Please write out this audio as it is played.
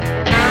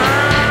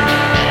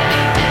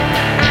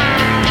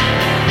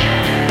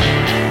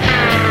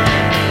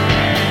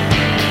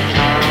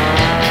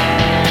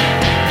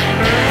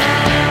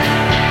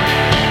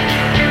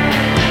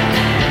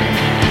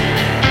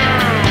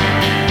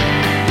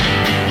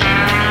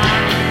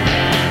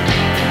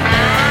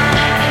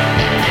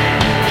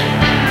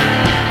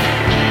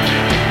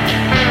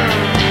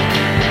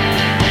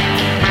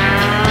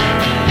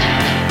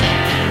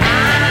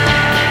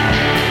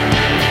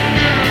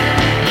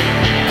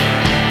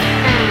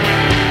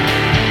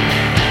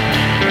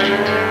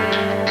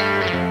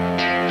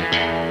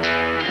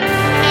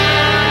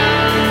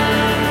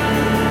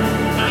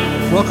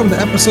welcome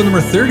to episode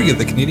number 30 of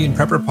the Canadian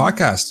Prepper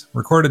Podcast,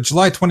 recorded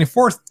July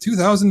 24th,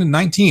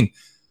 2019.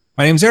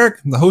 My name's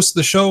Eric. I'm the host of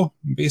the show.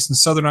 I'm based in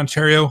Southern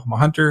Ontario. I'm a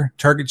hunter,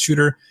 target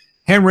shooter,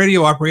 ham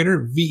radio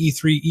operator,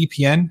 VE3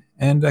 EPN,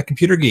 and a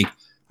computer geek.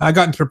 I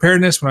got into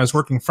preparedness when I was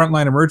working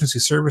frontline emergency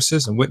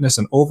services and witnessed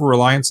an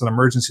over-reliance on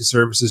emergency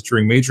services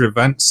during major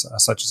events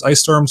such as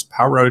ice storms,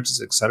 power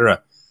outages,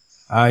 etc.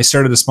 I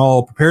started a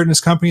small preparedness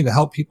company to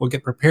help people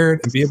get prepared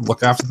and be able to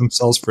look after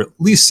themselves for at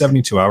least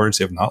 72 hours,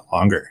 if not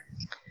longer.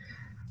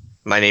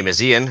 My name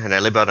is Ian, and I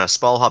live on a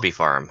small hobby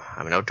farm.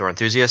 I'm an outdoor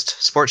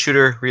enthusiast, sport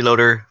shooter,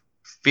 reloader,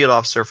 field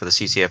officer for the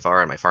CCFR,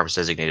 and my farm's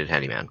designated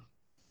handyman.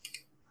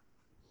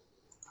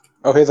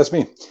 Oh, hey, that's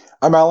me.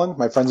 I'm Alan.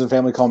 My friends and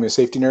family call me a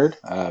safety nerd.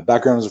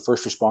 Background as a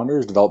first responder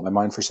has developed my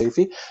mind for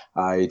safety.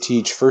 I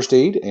teach first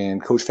aid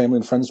and coach family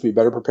and friends to be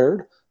better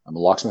prepared. I'm a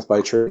locksmith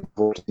by trade.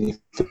 I've worked in the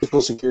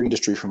physical security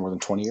industry for more than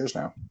 20 years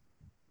now.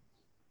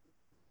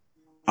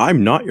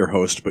 I'm not your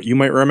host, but you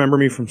might remember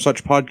me from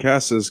such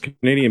podcasts as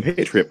Canadian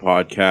Patriot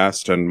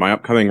Podcast and my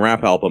upcoming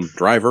rap album,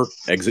 Driver,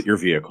 Exit Your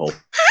Vehicle.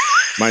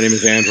 My name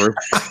is Andrew.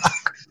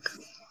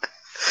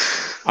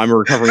 I'm a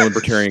recovering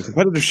libertarian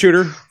competitive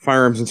shooter,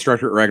 firearms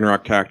instructor at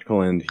Ragnarok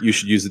Tactical, and you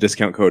should use the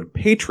discount code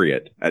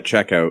PATRIOT at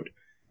checkout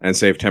and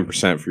save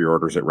 10% for your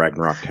orders at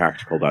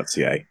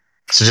ragnaroktactical.ca.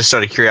 So just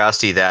out of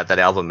curiosity, that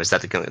album, is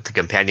that the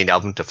companion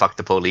album to Fuck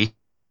the Police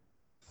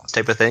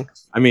type of thing?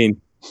 I mean,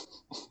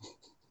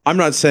 I'm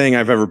not saying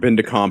I've ever been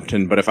to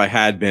Compton, but if I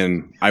had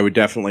been, I would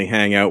definitely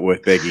hang out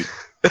with Biggie.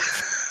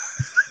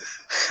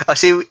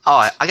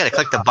 I got to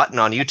click the button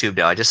on YouTube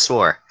now. I just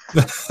swore.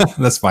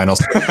 That's fine.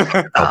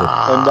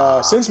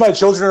 And since my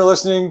children are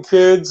listening,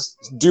 kids,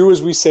 do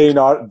as we say,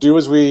 not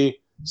as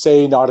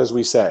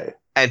we say.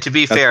 And to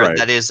be fair, right.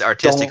 That is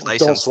artistic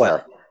license. Don't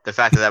swear. The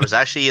fact that was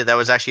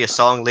actually a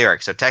song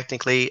lyric. So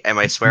technically, am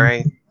I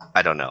swearing?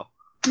 I don't know.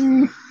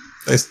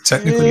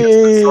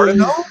 Technically, sort of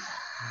know.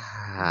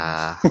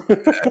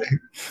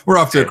 We're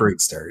off to a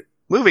great start.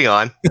 Moving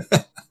on.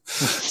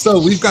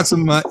 So we've got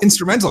some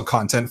instrumental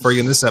content for you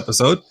in this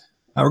episode.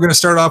 We're going to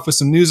start off with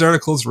some news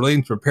articles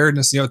relating to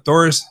preparedness in the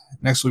outdoors.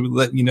 Next, we'll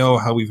let you know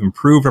how we've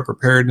improved our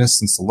preparedness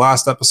since the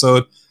last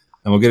episode.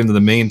 And we'll get into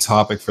the main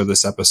topic for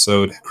this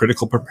episode,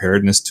 critical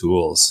preparedness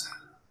tools.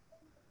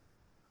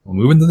 We'll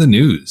move into the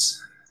news.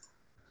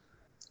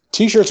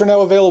 T-shirts are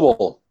now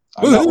available.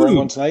 I'm not wearing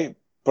one tonight,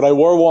 but I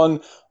wore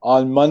one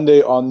on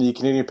Monday on the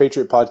Canadian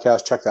Patriot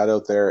Podcast. Check that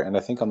out there. And I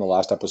think on the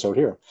last episode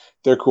here.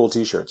 They're cool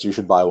T-shirts. You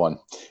should buy one.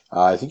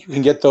 I think you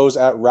can get those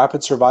at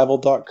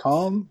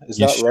rapidsurvival.com. Is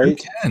that right? You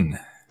can.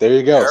 There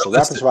you go. So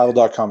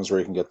rapidsurvival.com is where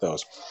you can get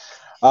those.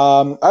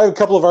 I have a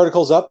couple of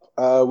articles up.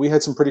 We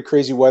had some pretty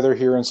crazy weather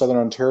here in Southern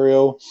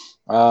Ontario.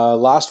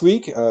 Last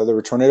week, there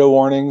were tornado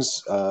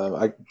warnings.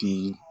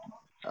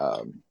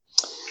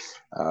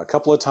 A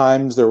couple of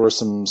times there were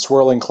some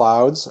swirling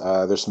clouds.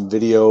 There's some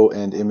video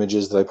and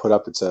images that I put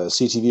up. It's a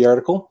CTV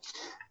article.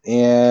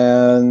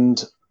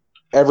 And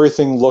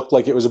everything looked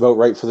like it was about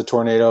right for the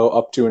tornado,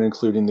 up to and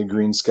including the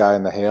green sky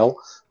and the hail.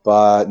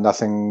 But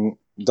nothing,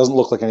 doesn't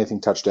look like anything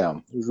touched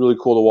down. It was really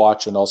cool to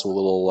watch and also a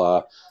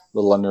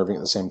little unnerving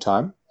at the same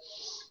time.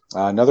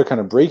 Another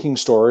kind of breaking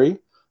story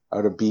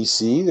out of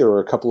BC. There were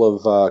a couple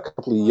of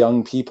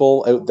young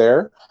people out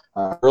there.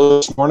 Early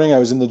this morning, I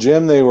was in the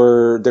gym. They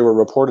were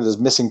reported as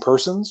missing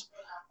persons,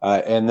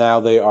 and now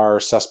they are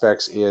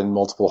suspects in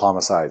multiple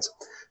homicides.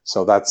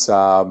 So that's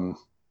how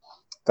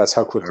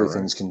quickly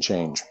things can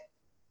change.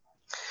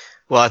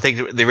 Well, I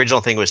think the original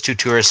thing was 2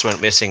 tourists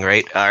went missing,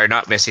 right? Or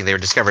not missing; they were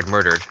discovered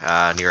murdered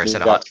near a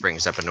set of hot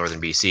springs up in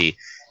northern BC.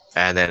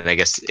 And then I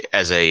guess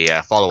as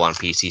a follow-on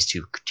piece, these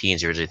 2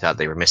 teens originally thought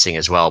they were missing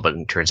as well, but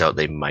it turns out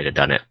they might have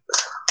done it.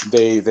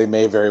 They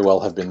may very well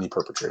have been the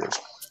perpetrators.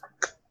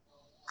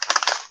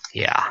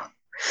 Yeah.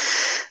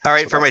 All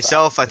right. For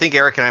myself, I think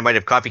Eric and I might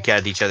have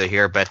copycatted each other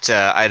here, but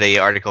I had an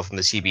article from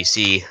the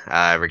CBC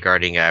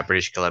regarding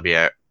British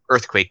Columbia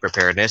earthquake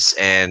preparedness.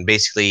 And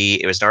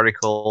basically, it was an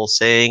article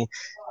saying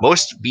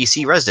most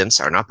BC residents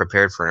are not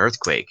prepared for an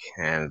earthquake.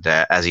 And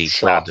as he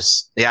went on to,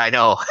 yeah, I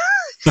know.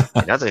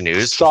 In other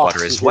news,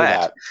 water is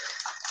wet.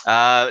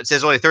 It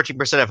says only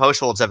 13% of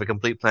households have a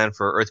complete plan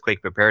for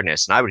earthquake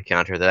preparedness. And I would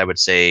counter that. I would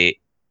say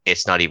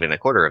it's not even a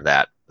quarter of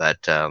that,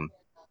 but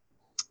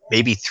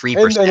maybe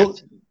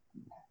 3%.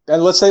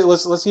 And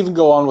let's even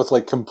go on with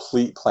like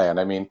complete plan.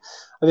 I mean,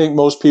 I think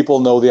most people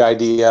know the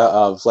idea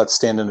of let's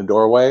stand in a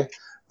doorway,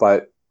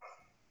 but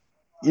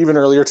even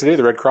earlier today,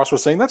 the Red Cross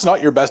was saying that's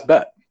not your best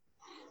bet.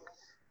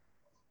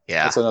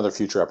 Yeah, that's another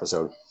future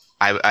episode.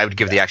 I would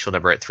give the actual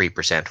number at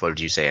 3%. What would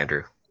you say,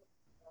 Andrew?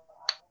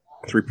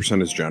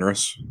 3% is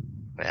generous.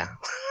 Yeah.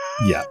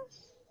 Yeah.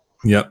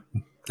 Yep.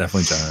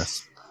 Definitely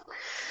generous.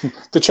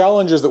 The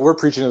challenge is that we're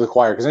preaching to the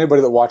choir because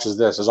anybody that watches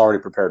this is already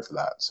prepared for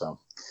that. So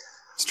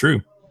it's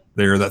true.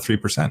 They're that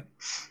 3%.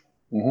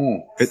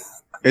 Mm-hmm.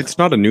 It's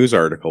not a news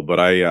article,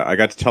 but I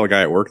got to tell a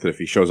guy at work that if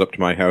he shows up to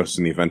my house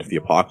in the event of the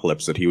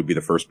apocalypse, that he would be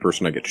the first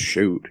person I get to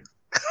shoot.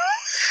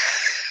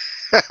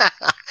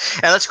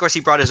 And of course, he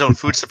brought his own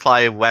food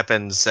supply,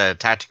 weapons,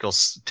 tactical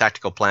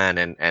plan,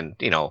 and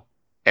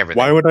everything.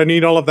 Why would I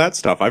need all of that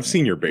stuff? I've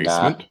seen your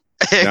basement.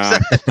 Nah.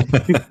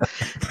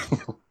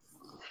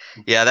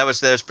 Yeah, that was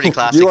pretty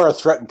classic. You are a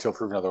threat until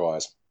proven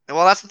otherwise.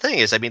 Well, that's the thing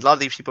is, I mean, a lot of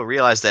these people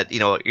realize that,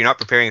 you're not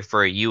preparing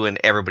for you and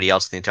everybody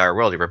else in the entire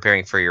world. You're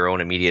preparing for your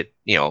own immediate,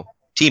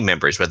 team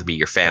members, whether it be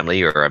your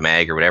family or a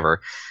mag or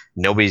whatever.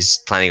 Nobody's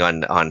planning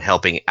on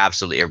helping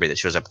absolutely everybody that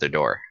shows up at their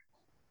door.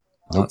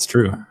 Well, that's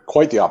true.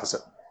 Quite the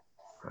opposite.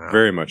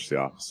 Very much the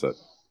opposite.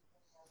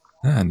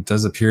 And it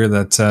does appear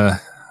that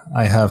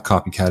I have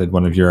copycatted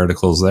one of your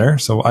articles there,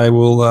 so I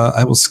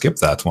will skip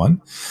that one,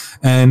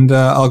 and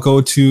I'll go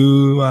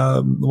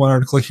to one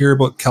article here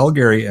about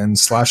Calgary and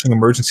slashing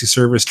emergency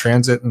service,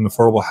 transit, and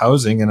affordable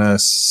housing in a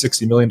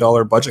 $60 million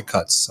budget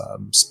cuts.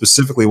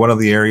 Specifically, one of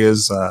the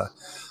areas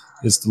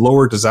is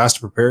lower disaster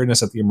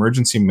preparedness at the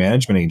Emergency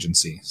Management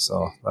Agency.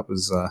 So that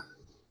was, I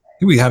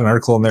think we had an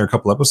article in there a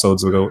couple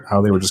episodes ago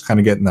how they were just kind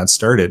of getting that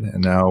started,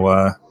 and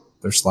now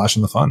they're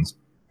slashing the funds.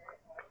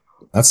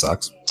 That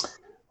sucks.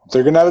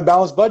 They're going to have a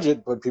balanced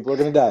budget, but people are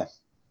going to die.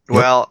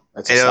 Well,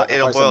 Yep.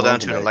 it'll boil down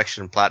to an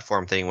election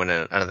platform thing. When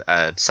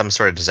some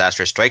sort of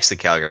disaster strikes the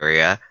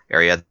Calgary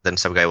area, then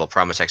some guy will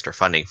promise extra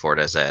funding for it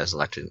as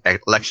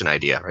election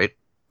idea, right?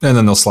 And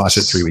then they'll slash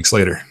it 3 weeks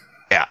later.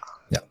 Yeah.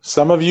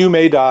 Some of you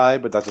may die,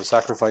 but that's a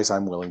sacrifice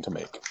I'm willing to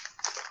make.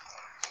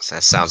 So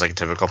that sounds like a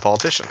typical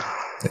politician.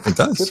 It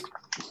does.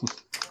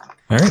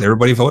 All right,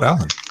 everybody vote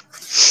Alan.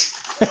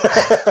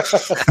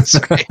 That's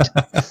right.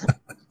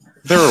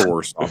 There are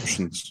worse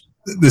options.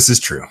 This is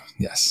true.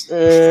 Yes.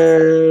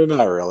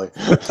 Not really.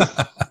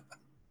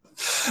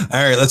 All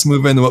right, let's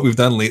move into what we've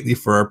done lately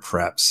for our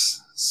preps.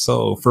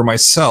 So for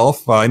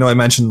myself, I know I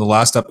mentioned in the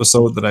last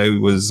episode that I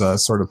was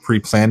sort of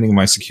pre-planning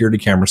my security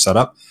camera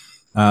setup.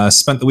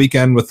 Spent the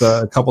weekend with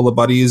a couple of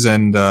buddies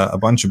and a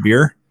bunch of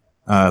beer.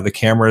 The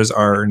cameras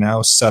are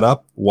now set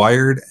up,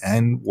 wired,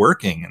 and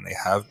working, and they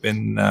have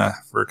been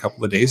for a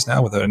couple of days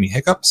now without any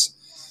hiccups.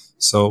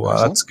 So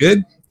that's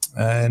good.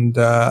 And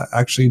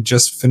actually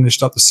just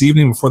finished up this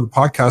evening before the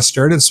podcast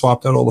started,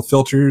 swapped out all the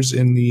filters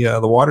in the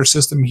water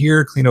system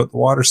here, cleaned out the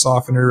water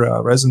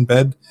softener resin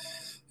bed,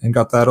 and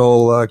got that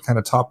all kind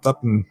of topped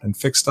up and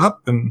fixed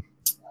up, and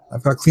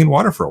I've got clean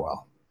water for a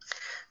while.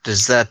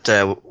 Does that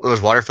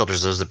those water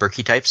filters, those the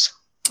Berkey types?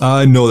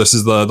 No, this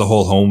is the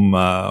whole home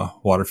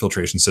water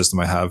filtration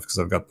system I have, because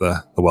I've got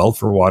the well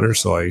for water,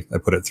 so I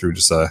put it through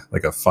just a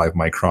 5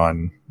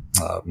 micron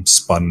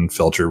spun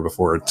filter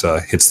before it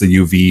hits the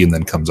UV and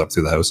then comes up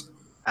through the house.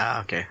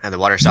 Okay. And the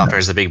water softener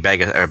is a big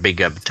bag or a big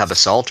tub of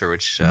salt, or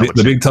which?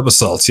 The big tub of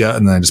salts, yeah.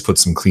 And then I just put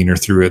some cleaner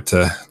through it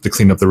to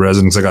clean up the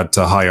resin, because I got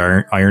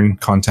high iron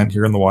content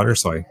here in the water,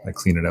 so I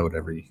clean it out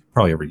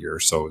probably every year or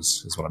so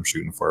is what I'm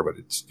shooting for. But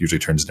it usually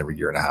turns in every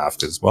year and a half,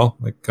 because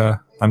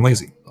I'm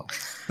lazy.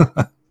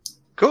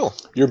 Cool.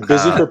 You're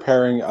busy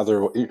preparing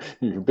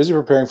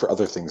for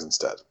other things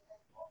instead.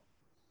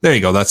 There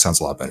you go. That sounds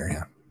a lot better.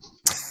 Yeah.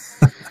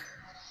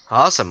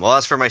 Awesome. Well,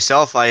 as for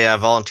myself, I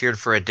volunteered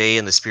for a day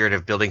in the spirit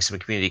of building some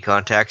community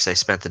contacts. I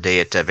spent the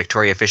day at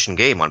Victoria Fish and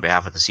Game on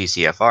behalf of the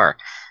CCFR.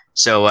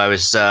 So that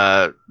was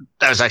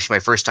actually my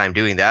first time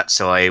doing that.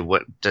 So I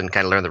didn't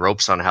kind of learn the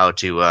ropes on how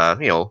to,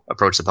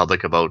 approach the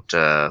public about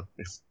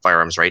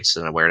firearms rights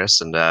and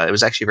awareness. And it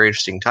was actually a very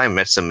interesting time.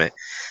 Met some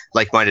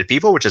like-minded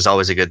people, which is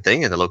always a good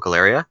thing in the local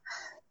area.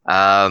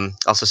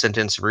 Also sent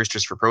in some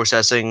roosters for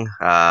processing.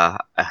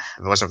 If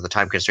it wasn't for the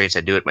time constraints,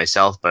 I'd do it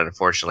myself, but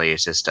unfortunately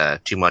it's just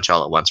too much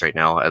all at once right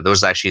now.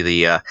 Those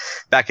actually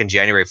back in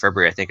January,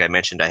 February, I think I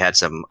mentioned I had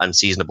some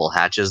unseasonable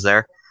hatches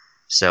there.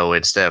 So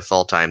instead of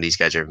fall time, these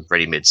guys are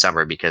ready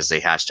midsummer because they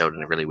hatched out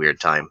in a really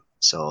weird time.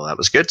 So that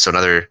was good. So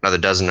another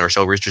dozen or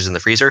so roosters in the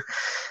freezer.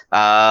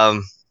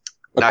 A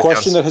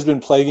question that has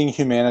been plaguing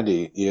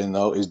humanity, Ian,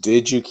 though, is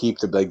did you keep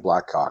the big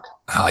black cock?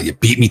 You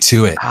beat me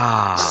to it.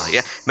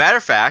 Yeah. Matter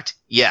of fact,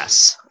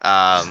 yes.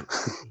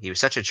 He was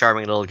such a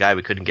charming little guy,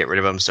 we couldn't get rid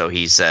of him. So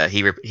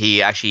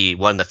he actually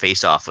won the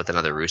face-off with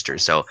another rooster.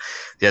 So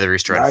the other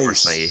rooster,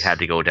 unfortunately, had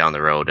to go down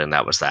the road, and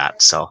that was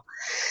that. So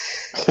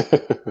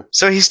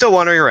he's still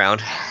wandering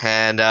around.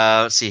 And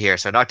let's see here.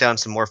 So I knocked down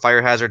some more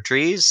fire hazard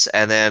trees,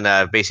 and then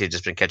basically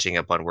just been catching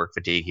up on work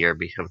fatigue here,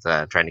 because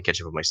trying to catch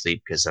up on my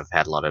sleep, because I've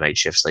had a lot of night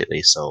shifts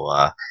lately.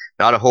 So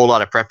not a whole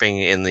lot of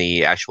prepping in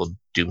the actual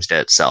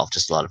Doomstead itself,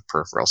 just a lot of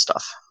peripheral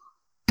stuff.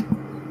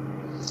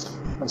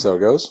 That's how it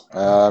goes.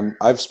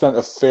 I've spent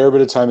a fair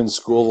bit of time in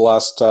school the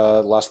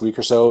last week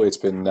or so. It's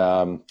been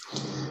a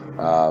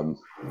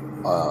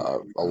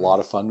lot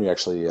of fun. We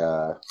actually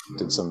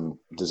did some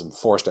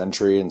forced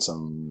entry and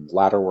some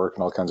ladder work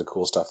and all kinds of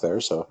cool stuff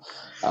there. So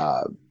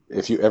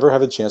if you ever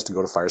have a chance to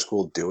go to fire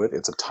school, do it.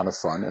 It's a ton of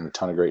fun and a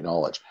ton of great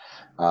knowledge.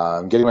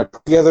 I'm getting my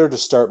together to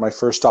start my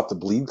first Stop the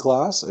Bleed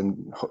class,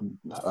 and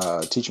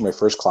teaching my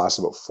first class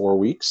in about 4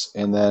 weeks.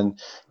 And then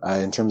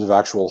in terms of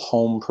actual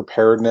home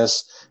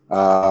preparedness,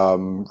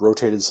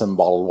 rotated some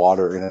bottled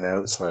water in and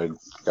out. So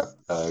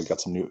I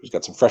got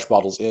some fresh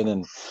bottles in,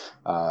 and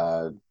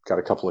got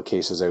a couple of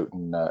cases out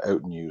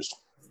and used.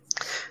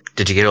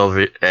 Did you get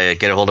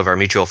a hold of our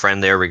mutual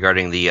friend there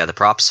regarding the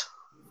props?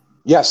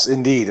 Yes,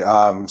 indeed.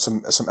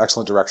 Some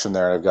excellent direction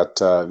there. I've got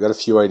a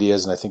few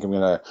ideas, and I think I'm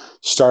going to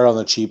start on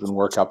the cheap and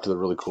work up to the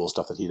really cool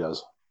stuff that he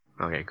does.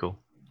 Okay, cool.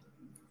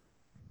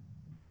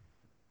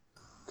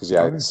 Because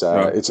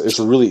it's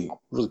a really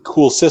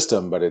cool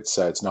system, but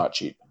it's not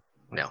cheap.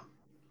 No. All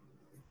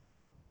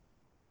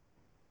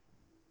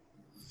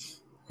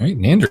right,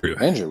 and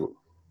Andrew.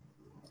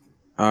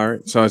 All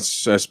right, so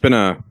it's been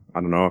a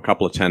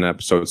couple of 10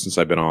 episodes since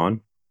I've been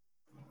on,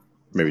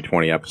 maybe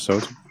 20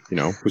 episodes.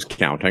 Who's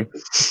counting?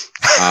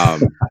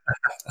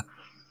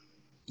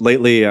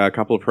 Lately, a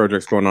couple of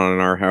projects going on in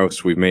our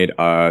house. We've made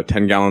 10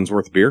 gallons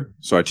worth of beer.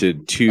 So I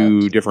did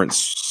 2 different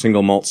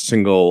single malt,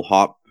 single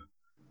hop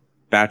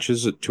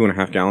batches at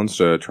 2.5 gallons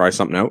to try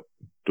something out,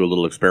 do a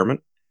little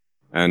experiment.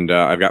 And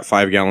I've got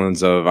 5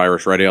 gallons of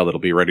Irish Red Ale that'll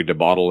be ready to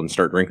bottle and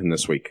start drinking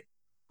this week.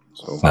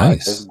 So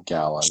nice. 5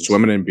 gallons.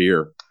 Swimming in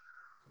beer.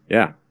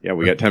 Yeah,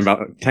 we got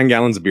 10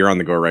 gallons of beer on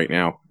the go right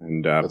now,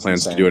 and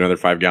plans to do another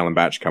 5-gallon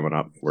batch coming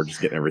up. We're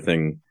just getting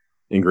everything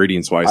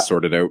ingredients-wise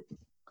sorted out.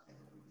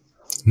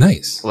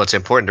 Nice. Well, it's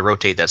important to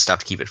rotate that stuff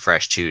to keep it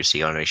fresh too, so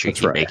you want to make sure you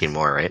keep making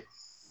more, right?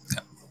 Yeah,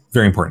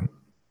 very important.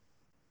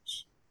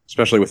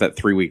 Especially with that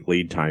 3-week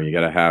lead time, you got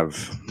to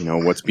have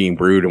what's being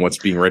brewed and what's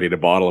being ready to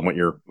bottle and what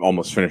you're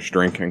almost finished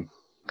drinking.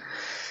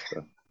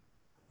 So.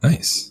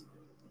 Nice.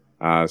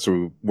 So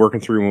we're working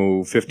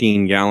through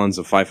 15 gallons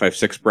of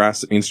 556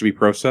 brass that needs to be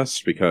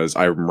processed because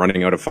I'm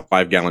running out of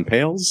 5-gallon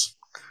pails.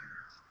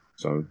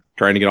 So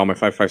trying to get all my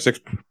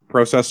 556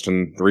 processed,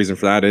 and the reason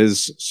for that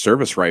is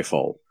service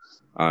rifle.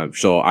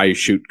 So I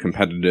shoot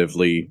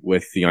competitively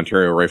with the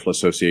Ontario Rifle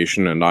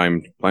Association, and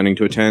I'm planning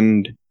to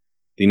attend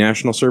the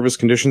National Service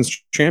Conditions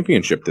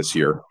Championship this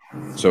year.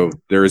 So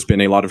there has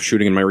been a lot of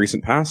shooting in my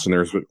recent past, and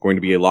there's going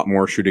to be a lot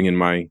more shooting in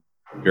my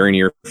very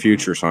near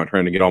future. So I'm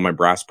trying to get all my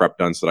brass prep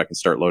done so that I can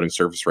start loading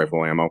service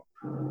rifle ammo.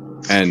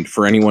 And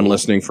for anyone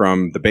listening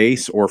from the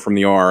base or from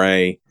the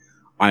ORA,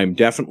 I'm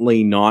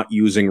definitely not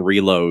using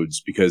reloads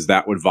because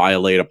that would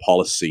violate a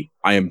policy.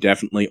 I am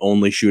definitely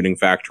only shooting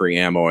factory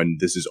ammo, and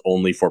this is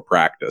only for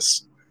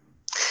practice.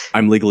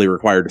 I'm legally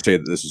required to say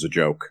that this is a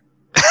joke.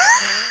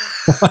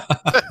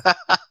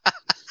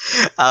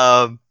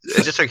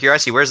 Just out of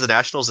curiosity, where's the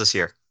Nationals this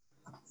year?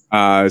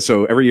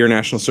 So every year,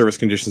 National Service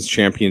Conditions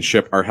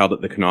Championship are held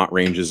at the Connaught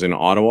Ranges in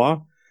Ottawa.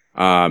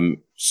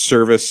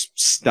 Service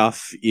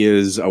stuff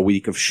is a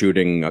week of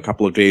shooting, a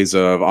couple of days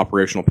of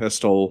operational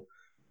pistol,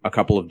 a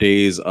couple of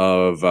days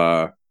of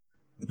the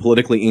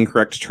politically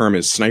incorrect term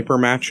is sniper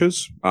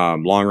matches,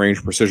 long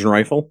range precision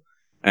rifle,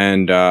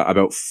 and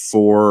about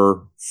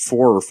 4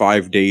 or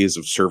 5 days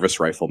of service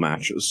rifle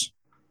matches.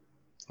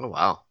 Oh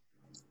wow,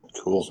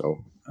 cool! So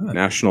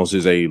Nationals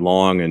is a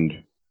long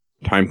and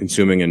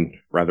time-consuming and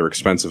rather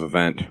expensive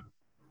event.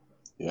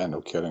 Yeah,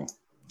 no kidding.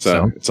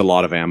 So it's a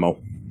lot of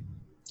ammo.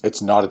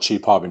 It's not a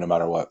cheap hobby, no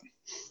matter what.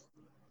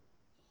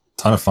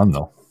 Ton of fun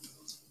though.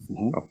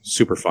 Mm-hmm. Oh,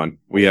 super fun.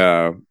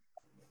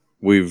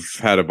 We've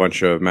had a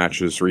bunch of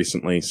matches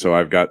recently, so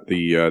I've got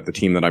the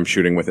team that I'm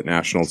shooting with at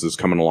Nationals is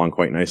coming along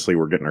quite nicely.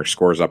 We're getting our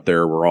scores up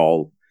there. We're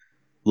all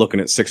looking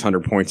at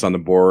 600 points on the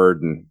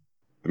board, and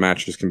the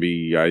matches can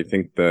be. I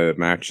think the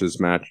matches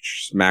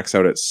max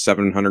out at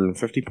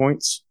 750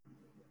 points.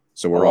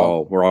 So we're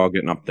all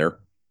getting up there.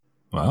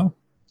 Wow,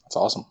 that's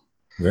awesome.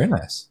 Very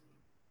nice.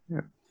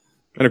 Yeah,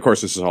 and of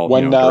course this is all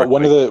when are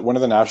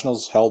the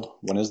Nationals held?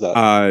 When is that?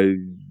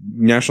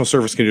 National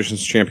Service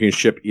Conditions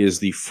Championship is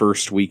the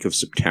first week of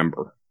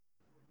September.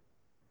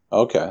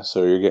 Okay,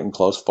 so you're getting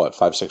close. What,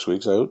 5-6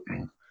 weeks out?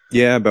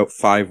 Yeah, about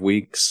 5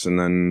 weeks, and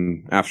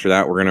then after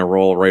that we're gonna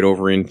roll right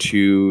over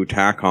into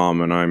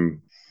TACOM, and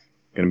I'm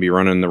gonna be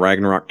running the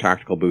Ragnarok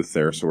tactical booth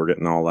there. So we're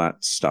getting all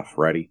that stuff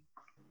ready.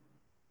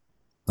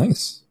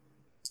 Nice.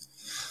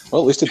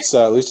 Well, at least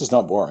it's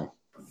not boring.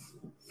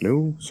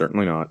 No,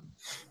 certainly not.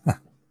 All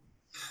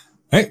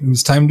right,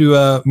 it's time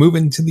to move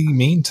into the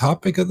main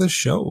topic of the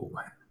show.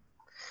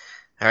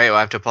 All right, well, I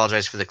have to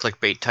apologize for the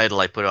clickbait title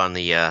I put on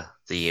the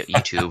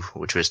YouTube,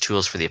 which was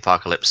Tools for the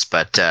Apocalypse.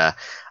 But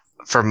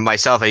for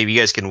myself, you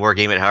guys can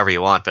wargame it however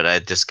you want, but I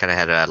just kind of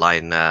had a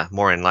line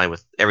more in line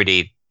with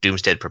everyday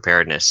doomsday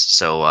preparedness.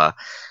 So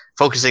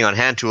focusing on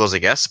hand tools, I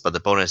guess, but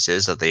the bonus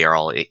is that they are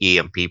all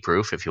EMP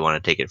proof if you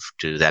want to take it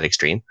to that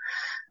extreme.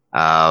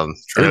 I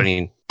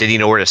didn't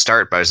know where to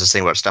start, but I was just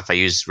thinking about stuff I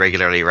use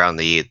regularly around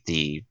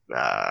the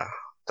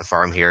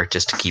farm here,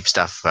 just to keep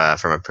stuff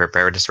from a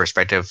preparedness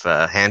perspective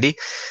handy.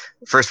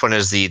 First one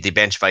is the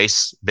bench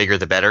vise. Bigger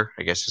the better.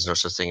 I guess there's no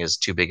such thing as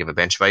too big of a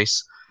bench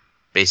vise.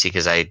 Basically,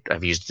 because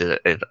I've used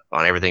it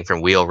on everything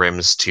from wheel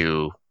rims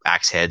to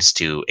axe heads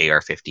to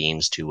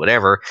AR-15s to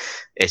whatever.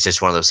 It's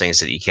just one of those things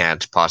that you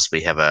can't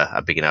possibly have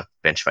a big enough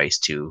bench vise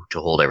to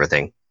hold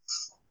everything.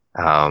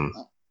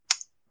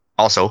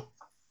 Also,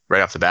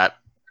 right off the bat,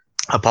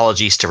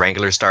 apologies to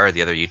Wrangler Star,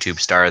 the other YouTube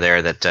star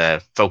there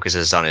that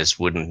focuses on his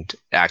wooden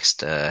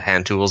axed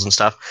hand tools and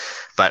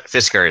stuff, but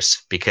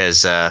Fiskars,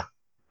 because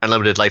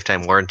unlimited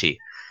lifetime warranty.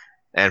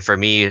 And for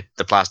me,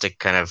 the plastic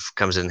kind of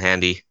comes in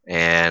handy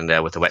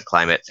and with the wet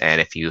climate.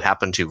 And if you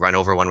happen to run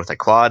over one with a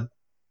quad,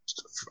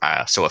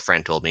 so a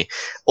friend told me,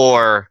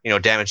 or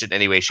damage it in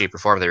any way, shape, or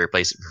form, they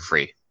replace it for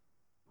free,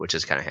 which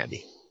is kind of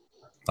handy.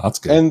 That's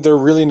good. And they're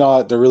really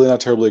not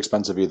terribly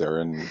expensive either.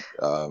 And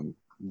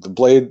the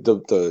blade,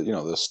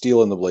 the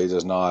steel in the blades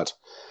is not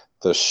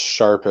the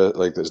sharpest,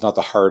 like it's not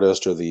the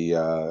hardest or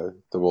the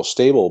most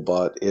stable,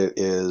 but it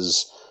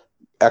is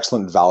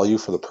excellent value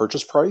for the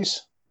purchase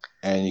price,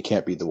 and you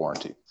can't beat the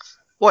warranty.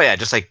 Well, yeah,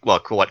 just like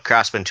what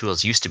Craftsman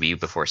tools used to be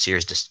before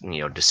Sears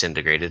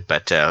disintegrated.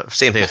 But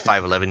same thing with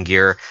 511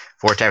 gear,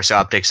 Vortex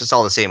Optics. It's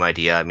all the same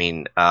idea. I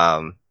mean,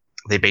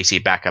 they basically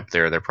back up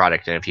their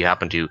product, and if you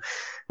happen to,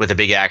 with a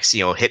big axe,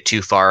 hit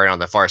too far on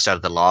the far side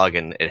of the log,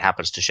 and it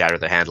happens to shatter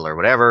the handle or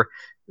whatever,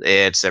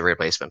 it's a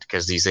replacement,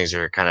 because these things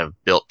are kind of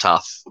built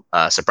tough,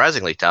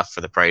 surprisingly tough for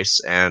the price,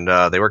 and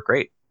they work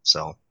great.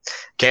 So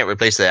can't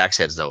replace the axe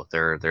heads though.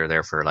 They're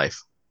there for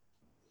life.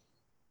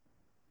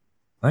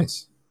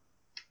 Nice.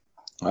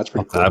 That's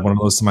pretty I'll cool. add one of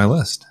those to my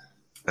list.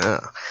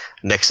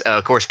 Next,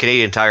 of course,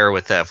 Canadian Tire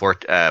with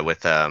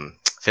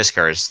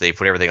Fiskars, they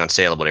put everything on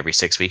sale about every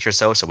 6 weeks or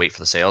so. So wait for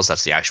the sales.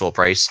 That's the actual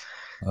price.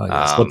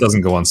 Yes. What doesn't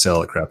go on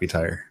sale at Crappy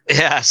Tire?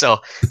 Yeah, so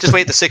just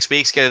wait the 6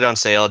 weeks, get it on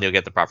sale, and you'll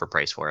get the proper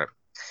price for it.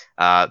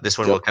 This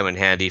one will come in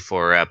handy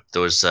for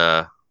those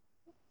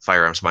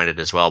firearms minded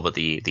as well. But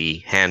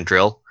the hand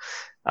drill,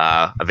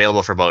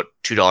 available for about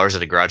 $2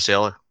 at a garage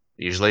sale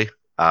usually.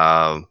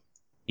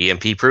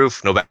 EMP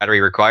proof, no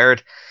battery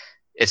required.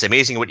 It's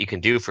amazing what you can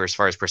do for as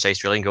far as precise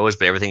drilling goes,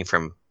 but everything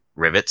from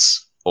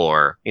rivets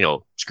or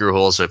screw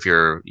holes. So if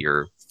your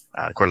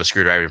cordless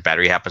screwdriver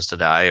battery happens to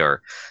die,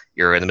 or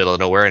you're in the middle of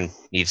nowhere and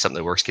need something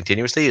that works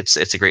continuously, it's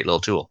a great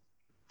little tool.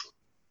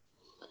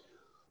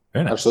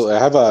 Very nice. Absolutely. I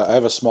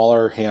have a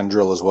smaller hand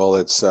drill as well.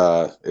 It's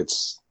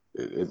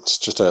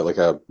just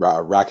a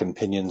rack and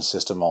pinion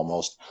system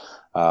almost,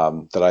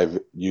 that I've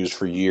used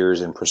for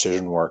years in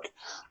precision work.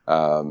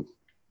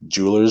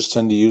 Jewelers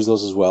tend to use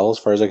those as well, as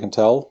far as I can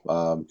tell,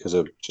 because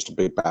of just a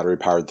big battery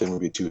powered thing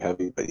would be too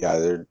heavy. But yeah,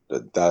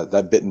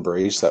 that bit and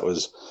brace, that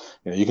was,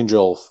 you can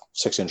drill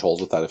 6-inch holes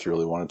with that if you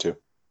really wanted to.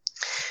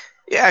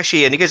 Yeah,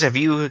 actually, and have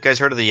you guys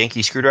heard of the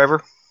Yankee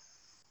screwdriver?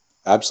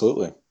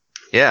 Absolutely.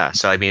 Yeah,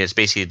 so I mean, it's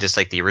basically just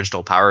like the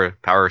original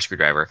power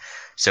screwdriver.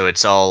 So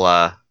it's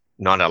all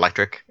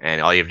non-electric,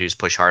 and all you have to do is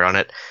push hard on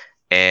it,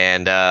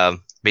 and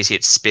basically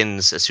it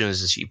spins as soon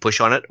as you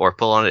push on it or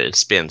pull on it. It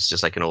spins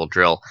just like an old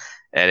drill.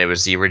 And it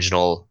was the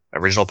original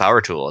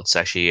power tool. It's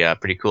actually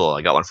pretty cool.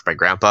 I got one for my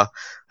grandpa. I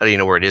don't even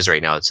know where it is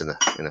right now. It's in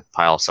the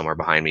pile somewhere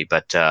behind me,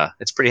 but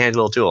it's a pretty handy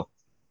little tool.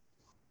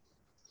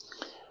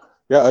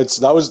 Yeah,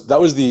 that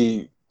was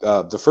the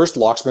first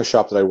locksmith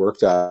shop that I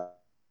worked at.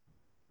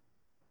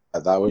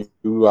 That was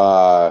you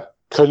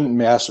couldn't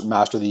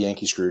master the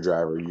Yankee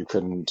screwdriver. You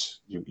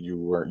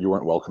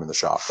weren't welcome in the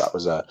shop. That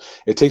was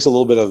it takes a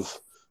little bit of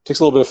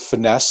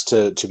finesse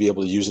to be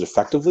able to use it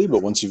effectively,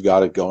 but once you've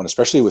got it going,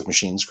 especially with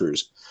machine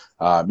screws,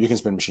 you can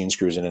spin machine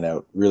screws in and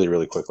out really,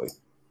 really quickly.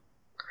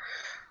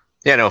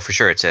 Yeah, no, for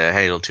sure. It's a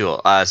handy little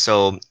tool.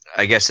 So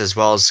I guess as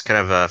well as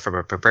kind of from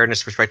a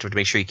preparedness perspective, to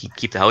make sure you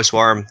keep the house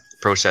warm,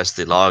 process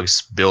the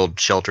logs, build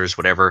shelters,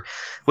 whatever.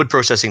 Wood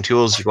processing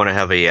tools, you're going to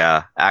have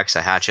a axe,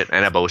 a hatchet,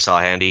 and a bow saw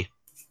handy.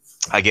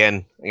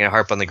 Again, I'm going to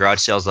harp on the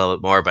garage sales a little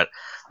bit more, but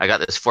I got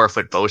this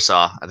 4-foot bow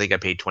saw. I think I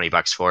paid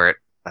 $20 for it.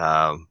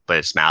 But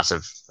it's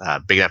massive,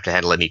 big enough to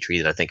handle any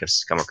tree that I think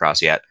has come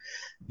across yet.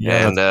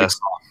 Yeah, and big saw.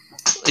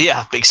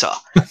 Yeah, big saw.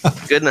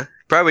 Good enough.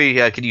 Probably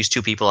could use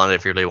 2 people on it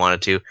if you really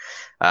wanted to.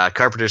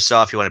 Carpenter's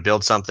saw if you want to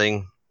build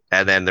something,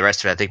 and then the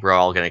rest of it, I think we're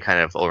all going to kind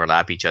of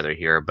overlap each other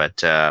here.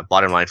 But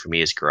bottom line for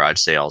me is garage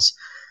sales,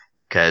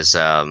 because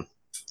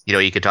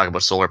you could talk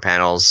about solar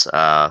panels,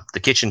 the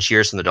kitchen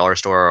shears from the dollar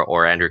store,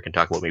 or Andrew can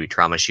talk about maybe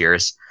trauma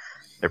shears.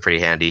 They're pretty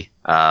handy.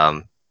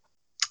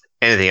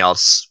 Anything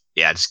else?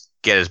 Yeah, just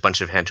get as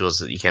bunch of hand tools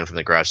that you can from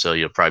the garage sale.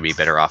 You'll probably be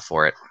better off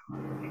for it.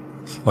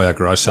 Oh yeah,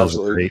 garage sales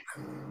are great.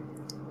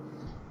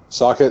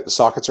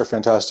 Sockets are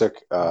fantastic.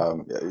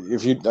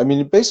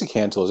 Basic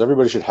hand tools.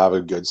 Everybody should have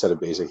a good set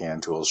of basic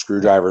hand tools: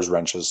 screwdrivers,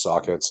 wrenches,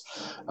 sockets,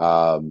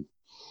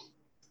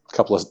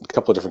 couple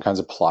of different kinds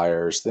of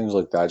pliers, things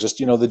like that. Just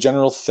the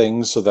general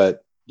things so that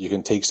you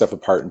can take stuff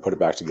apart and put it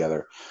back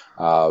together.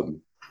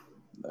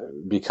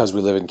 Because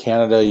we live in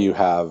Canada,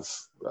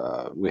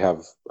 we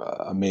have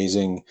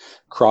amazing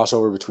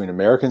crossover between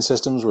American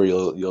systems, where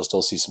you'll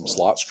still see some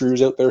slot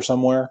screws out there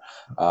somewhere,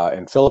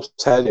 and Phillips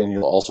head, and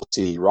you'll also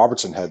see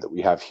Robertson head that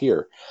we have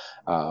here.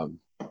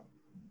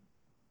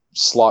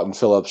 Slot and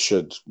Phillips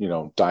should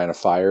die in a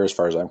fire as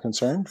far as I'm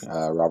concerned.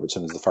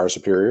 Robertson is the far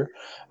superior.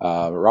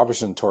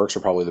 Robertson Torx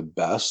are probably the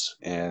best,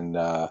 and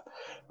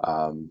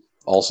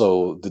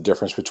also the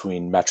difference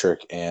between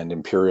metric and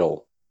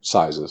imperial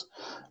sizes.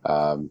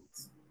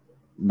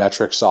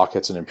 Metric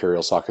sockets and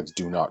imperial sockets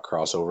do not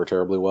cross over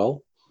terribly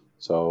well,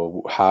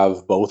 so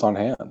have both on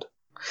hand.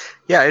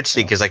 Yeah,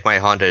 interesting, because like my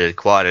Honda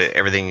quad,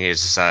 everything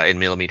is in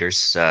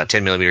millimeters.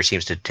 10 millimeters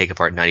seems to take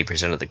apart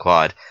 90% of the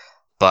quad,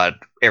 but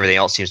everything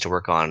else seems to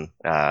work on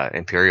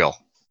imperial,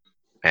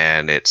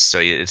 and it's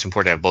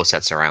important to have both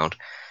sets around.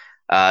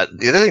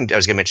 The other thing I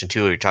was going to mention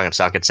too, when you're talking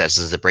socket sets,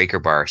 is the breaker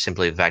bar.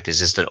 Simply the fact is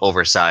just an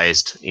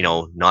oversized,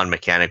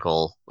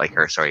 non-mechanical,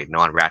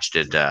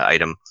 non-ratcheted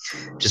item.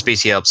 Just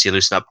basically helps you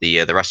loosen up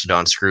the rusted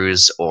on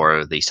screws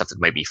or the stuff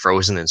that might be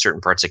frozen in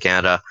certain parts of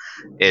Canada.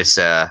 I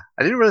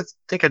didn't really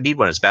think I'd need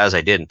one as bad as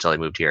I did until I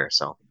moved here.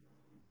 So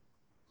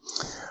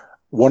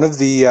one of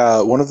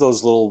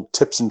those little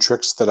tips and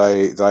tricks that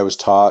I was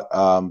taught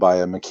by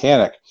a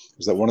mechanic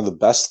is that one of the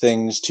best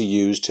things to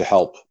use to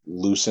help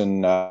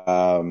loosen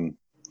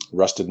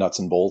rusted nuts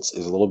and bolts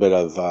is a little bit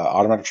of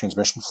automatic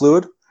transmission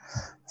fluid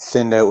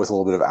thinned out with a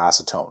little bit of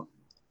acetone,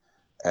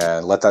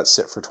 and let that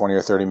sit for 20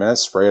 or 30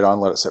 minutes. Spray it on,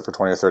 let it sit for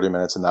 20 or 30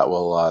 minutes, and that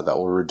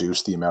will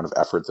reduce the amount of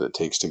effort that it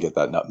takes to get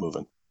that nut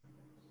moving.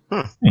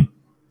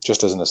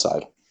 Just as an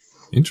aside.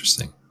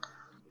 Interesting.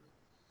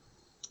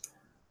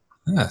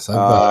 Yes,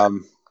 I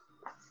don't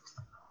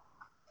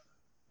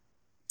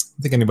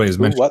think anybody's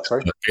mentioned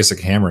a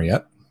basic hammer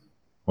yet.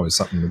 Always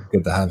something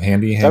good to have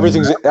handy.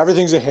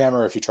 Everything's a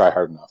hammer if you try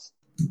hard enough.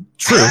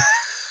 True.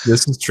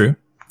 This is true.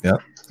 Yeah.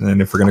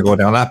 And if we're going to go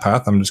down that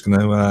path, I'm just going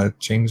to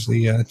change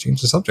the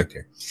subject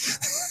here.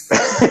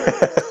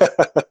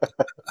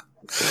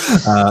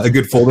 A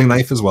good folding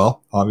knife as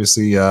well.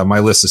 Obviously, my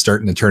list is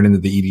starting to turn into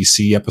the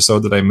EDC episode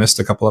that I missed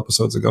a couple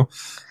episodes ago.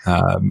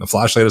 A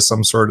flashlight of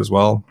some sort as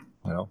well.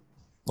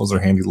 Those are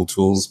handy little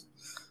tools.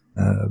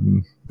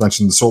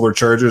 Mentioned the solar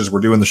chargers. We're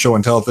doing the show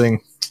and tell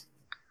thing.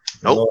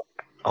 Oh,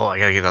 I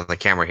gotta get on the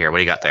camera here. What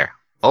do you got there?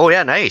 Oh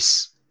yeah,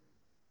 nice.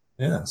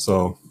 Yeah,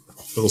 so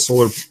little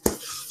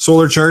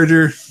solar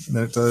charger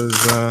that does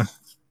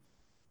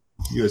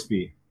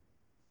USB.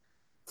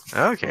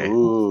 Okay.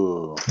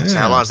 Ooh. Yeah. So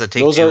how long does it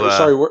take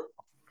sorry,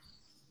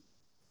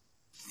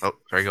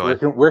 go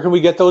ahead. Where can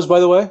we get those, by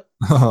the way?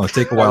 Oh,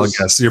 take a while to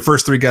guess. Your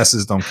first 3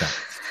 guesses don't count.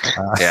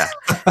 Yeah.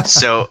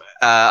 So,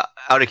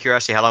 out of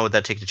curiosity, how long would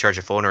that take to charge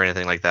a phone or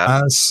anything like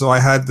that? So I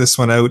had this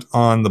one out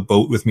on the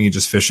boat with me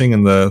just fishing,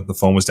 and the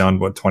phone was down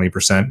about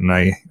 20%,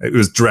 and it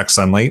was direct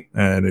sunlight,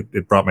 and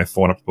it brought my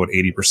phone up to about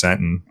 80%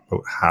 in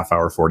about half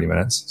hour, 40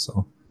 minutes.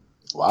 So,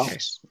 wow,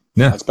 nice.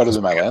 Yeah, that's better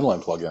than my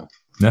landline plug-in.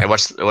 Yeah. And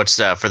what's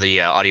for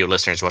the audio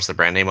listeners? What's the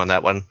brand name on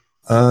that one?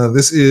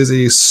 This is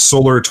a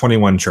Solar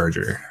 21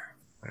 charger.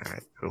 All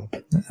right, cool.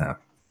 Yeah.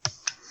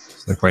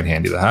 So they're quite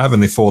handy to have,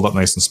 and they fold up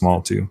nice and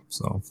small too.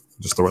 So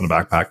just throw it in the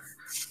backpack.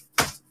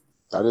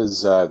 That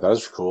is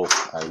cool.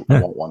 I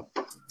want one.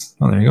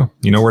 Oh, there you go.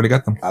 You know where to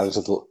get them. Add it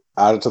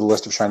to the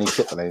list of shiny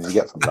kit that I need to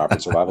get from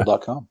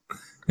dropitsurvival.com.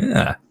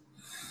 Yeah.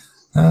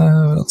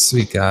 What else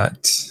we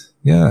got?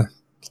 Yeah.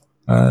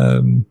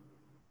 So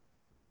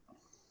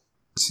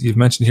you've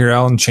mentioned here,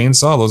 Alan,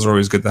 chainsaw. Those are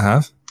always good to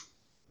have.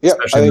 Yeah,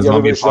 I think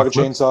everybody should have a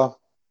chainsaw.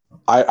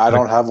 I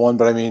don't have one,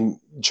 but I mean,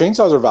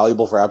 chainsaws are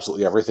valuable for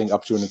absolutely everything,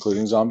 up to and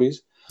including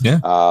zombies. Yeah.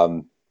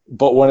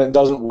 But when it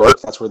doesn't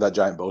work, that's where that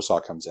giant bow saw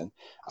comes in.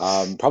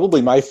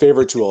 Probably my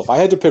favorite tool. If I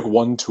had to pick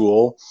one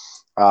tool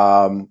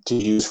to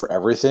use for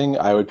everything,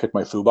 I would pick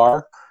my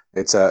FUBAR.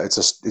 It's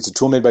a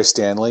tool made by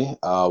Stanley.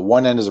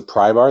 One end is a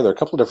pry bar. There are a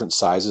couple of different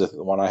sizes.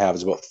 The one I have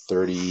is about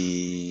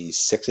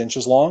 36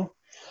 inches long.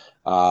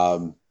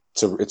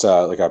 So it's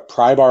like a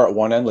pry bar at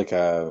one end, like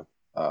a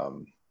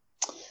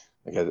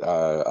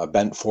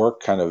bent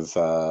fork kind of.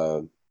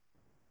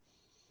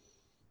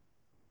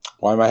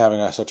 Why am I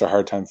having such a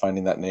hard time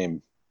finding that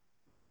name?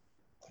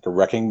 Like a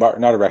wrecking bar,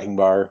 not a wrecking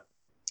bar.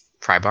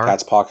 Pry bar?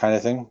 Cat's paw kind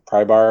of thing.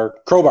 Pry bar.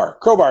 Crowbar.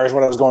 Crowbar is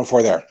what I was going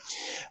for there.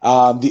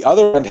 The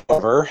other end,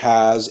 however,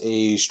 has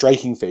a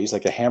striking face,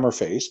 like a hammer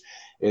face.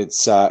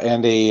 It's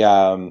and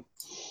a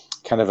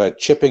kind of a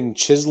chipping,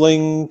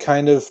 chiseling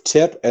kind of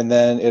tip, and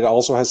then it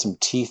also has some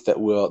teeth that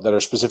are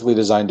specifically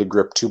designed to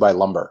grip 2x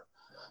lumber.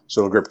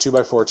 So it'll grip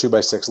 2x4,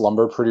 2x6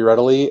 lumber pretty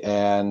readily,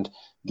 and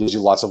gives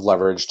you lots of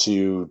leverage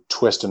to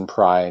twist and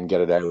pry and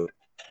get it out,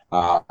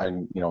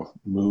 and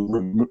move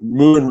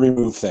and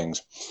remove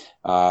things.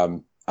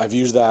 I've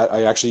used that.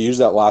 I actually used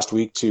that last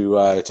week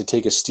to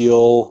take a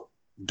steel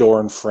door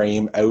and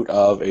frame out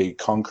of a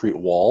concrete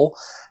wall,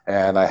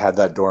 and I had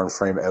that door and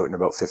frame out in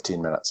about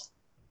 15 minutes.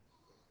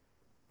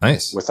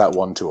 Nice. With that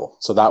one tool.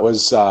 So that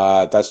was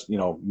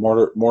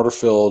mortar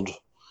filled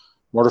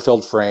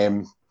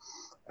frame.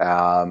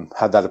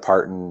 Had that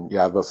apart in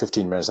about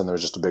 15 minutes, and there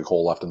was just a big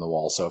hole left in the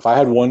wall. So if I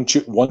had one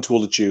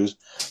tool to choose,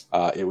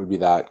 it would be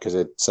that, because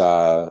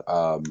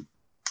it'll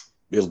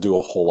do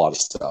a whole lot of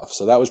stuff.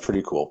 So that was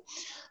pretty cool.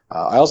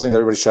 I also think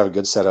everybody should have a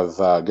good set of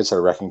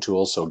wrecking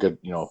tools. So good,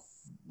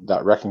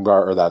 that wrecking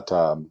bar or that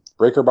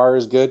breaker bar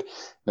is good.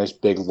 Nice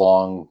big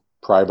long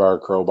pry bar,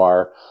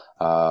 crowbar.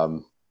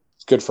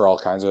 It's good for all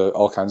kinds of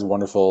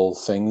wonderful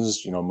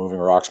things. Moving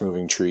rocks,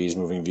 moving trees,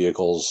 moving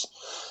vehicles,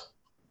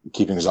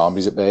 keeping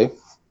zombies at bay.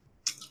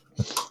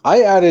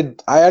 I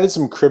added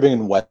some cribbing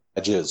and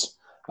wedges,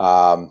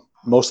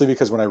 mostly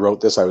because when I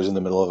wrote this, I was in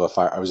the middle of a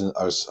fire. I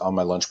was on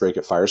my lunch break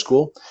at fire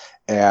school,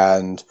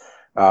 and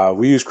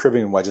we use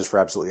cribbing and wedges for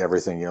absolutely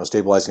everything.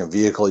 Stabilizing a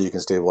vehicle, you can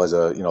stabilize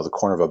the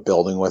corner of a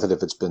building with it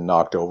if it's been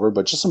knocked over.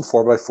 But just some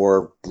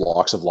 4x4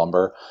 blocks of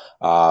lumber,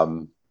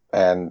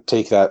 and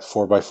take that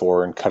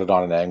 4x4 and cut it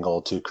on an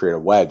angle to create a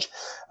wedge.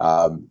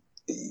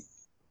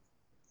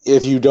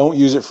 if you don't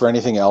use it for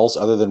anything else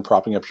other than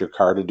propping up your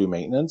car to do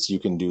maintenance, you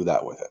can do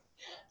that with it.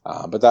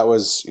 But that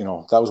was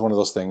one of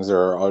those things.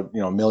 There are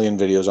a million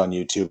videos on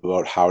YouTube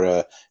about how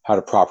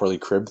to properly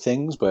crib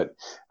things, but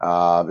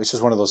it's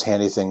just one of those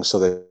handy things so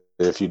that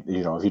if you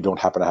don't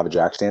happen to have a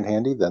jack stand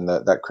handy, then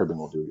that cribbing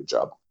will do a good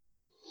job.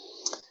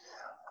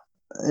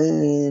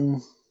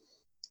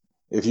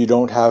 If you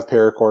don't have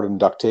paracord and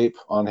duct tape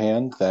on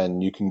hand, then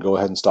you can go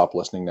ahead and stop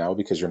listening now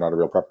because you're not a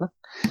real prepper.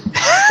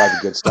 Buy the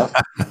good stuff.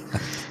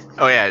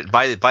 Oh yeah,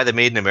 buy the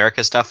Made in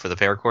America stuff for the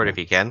paracord if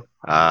you can.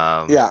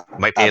 Yeah,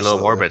 might pay a little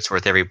more, but it's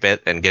worth every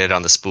bit. And get it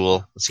on the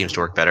spool. It seems to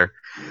work better.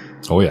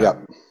 Oh yeah.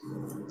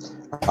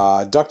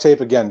 Duct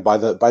tape again. Buy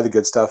the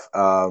good stuff.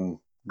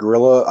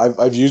 Gorilla.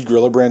 I've used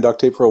Gorilla brand duct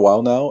tape for a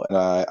while now, and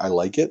I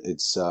like it.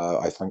 It's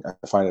I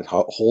find it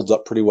holds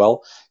up pretty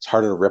well. It's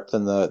harder to rip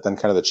than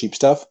kind of the cheap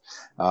stuff.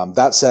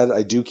 That said,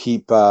 I do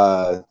keep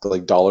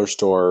the dollar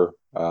store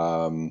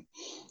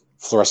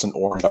fluorescent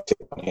orange duct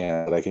tape on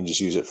hand. I can just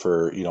use it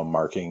for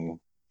marking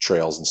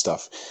trails and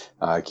stuff.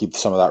 I keep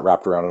some of that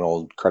wrapped around an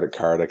old credit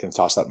card. I can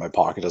toss that in my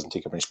pocket. It doesn't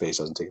take up any space.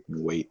 Doesn't take up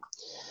any weight.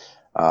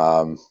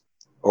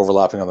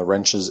 Overlapping on the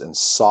wrenches and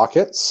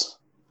sockets,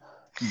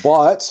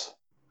 but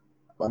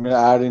I'm going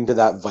to add into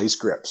that vice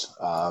grips.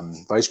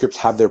 Vice grips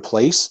have their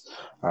place.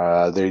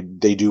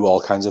 They do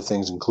all kinds of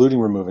things, including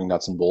removing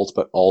nuts and bolts,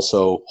 but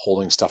also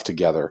holding stuff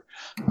together.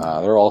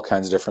 There are all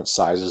kinds of different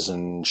sizes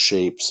and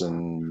shapes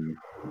and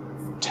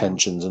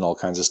tensions and all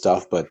kinds of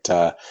stuff, but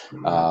a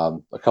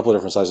couple of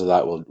different sizes of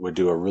that would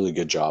do a really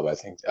good job, I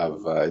think.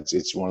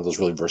 It's one of those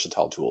really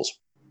versatile tools.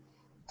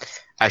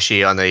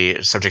 Actually, on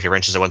the subject of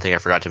wrenches, the one thing I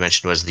forgot to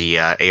mention was the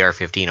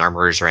AR-15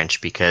 Armorer's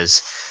wrench,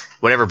 because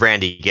whatever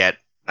brand you get,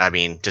 I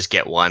mean, just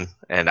get one.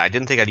 And I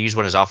didn't think I'd use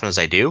one as often as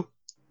I do,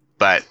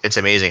 but it's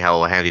amazing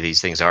how handy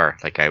these things are.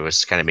 Like, I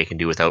was kind of making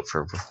do without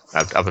for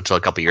up until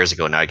a couple years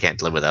ago. Now I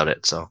can't live without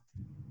it. So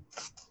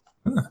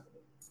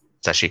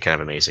It's actually kind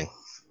of amazing.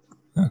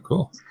 Oh,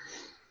 cool.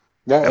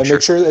 Yeah, and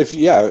make sure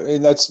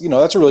and that's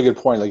a really good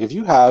point. Like, if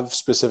you have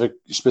specific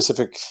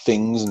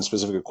things and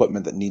specific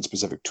equipment that need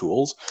specific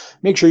tools,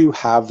 make sure you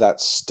have that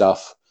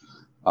stuff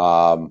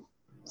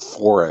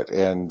for it.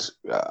 And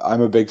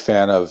I'm a big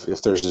fan of,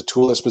 if there's a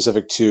tool that's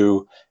specific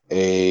to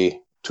a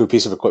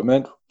piece of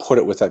equipment, put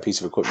it with that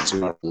piece of equipment. So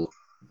you don't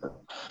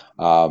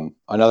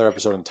another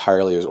episode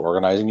entirely is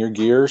organizing your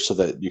gear so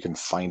that you can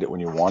find it when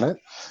you want it.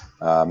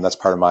 That's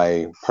part of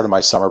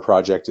my summer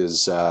project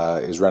is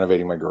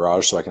renovating my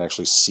garage so I can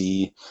actually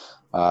see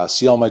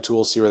all my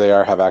tools, see where they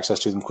are, have access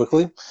to them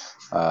quickly.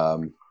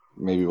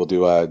 Maybe we'll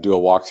do a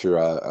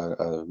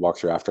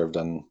walkthrough after I've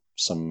done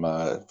some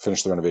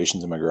finish the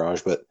renovations in my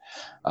garage. But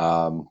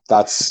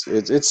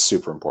it's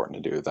super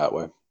important to do it that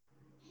way.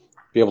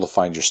 Be able to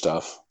find your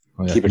stuff,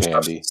 keep it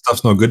handy.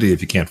 Stuff's no good to you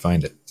if you can't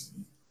find it.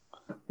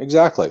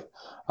 Exactly.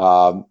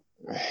 One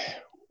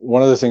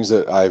of the things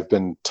that I've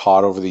been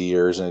taught over the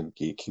years, and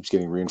it keeps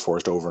getting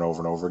reinforced over and over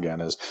and over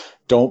again, is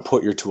don't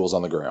put your tools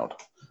on the ground.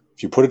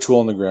 If you put a tool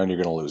on the ground, you're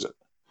going to lose it.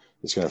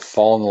 It's going to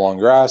fall in the long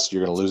grass.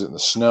 You're going to lose it in the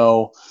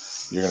snow.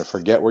 You're going to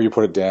forget where you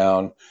put it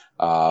down.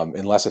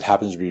 Unless it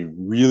happens to be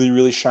really,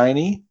 really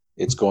shiny,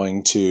 it's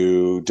going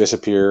to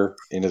disappear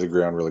into the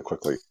ground really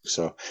quickly.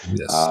 So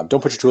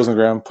don't put your tools on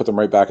the ground. Put them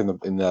right back in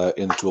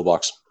the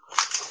toolbox.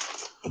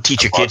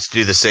 Teach your kids to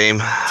do the same.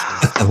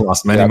 I've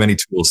lost many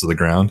tools to the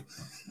ground.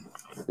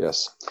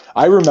 Yes.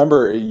 I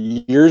remember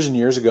years and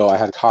years ago, I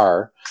had a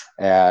car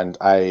and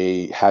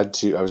I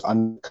was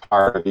on the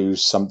car to do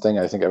something.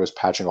 I think I was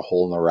patching a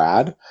hole in the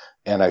rad,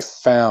 and I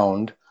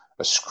found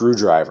a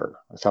screwdriver.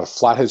 I found a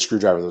flathead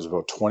screwdriver that was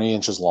about 20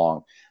 inches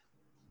long.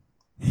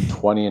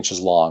 20 inches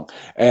long.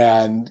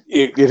 And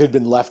it had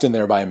been left in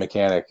there by a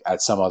mechanic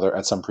at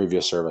some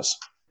previous service.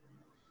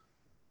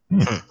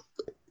 It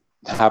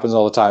happens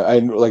all the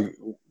time.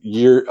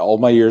 All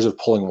my years of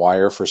pulling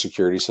wire for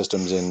security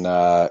systems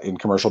in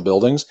commercial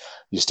buildings,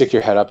 you stick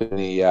your head up in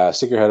the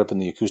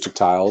acoustic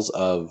tiles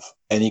of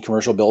any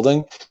commercial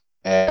building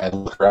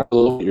and look around a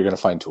little. You're going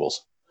to find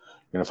tools.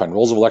 You're going to find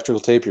rolls of electrical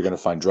tape. You're going to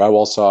find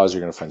drywall saws.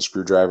 You're going to find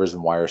screwdrivers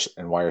and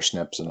wire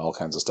snips and all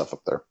kinds of stuff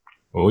up there.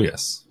 Oh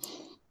yes.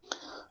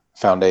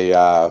 Found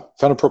a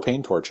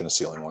propane torch in a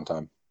ceiling one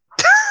time.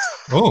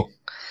 Oh.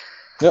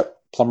 Yep.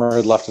 Plumber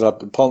had left it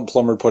up.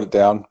 Plumber put it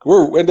down.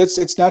 And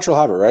it's natural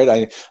habit, right?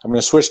 I'm going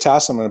to switch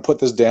tasks. I'm going to put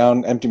this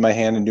down, empty my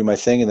hand, and do my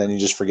thing, and then you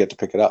just forget to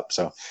pick it up.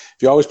 So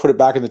if you always put it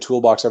back in the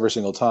toolbox every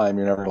single time,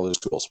 you're never going to lose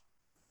tools.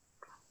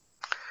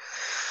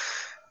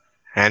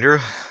 Andrew?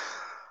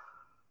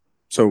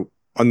 So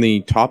on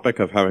the topic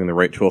of having the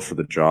right tool for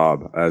the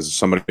job, as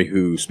somebody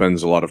who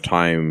spends a lot of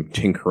time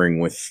tinkering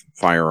with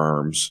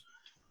firearms,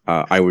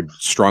 I would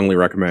strongly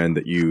recommend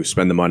that you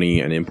spend the money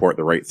and import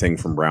the right thing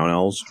from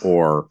Brownells,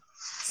 or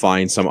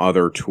find some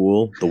other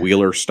tool. The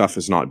Wheeler stuff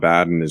is not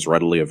bad and is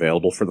readily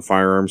available for the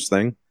firearms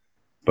thing,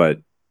 but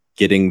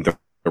getting the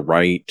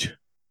right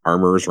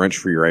armorer's wrench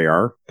for your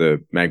AR,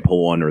 the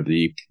Magpul one or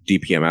the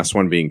DPMS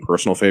one being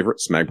personal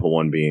favorites, Magpul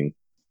one being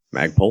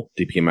Magpul,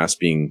 DPMS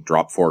being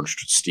drop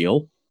forged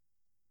steel.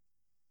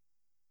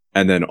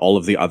 and then all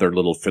of the other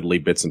little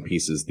fiddly bits and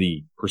pieces.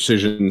 The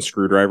precision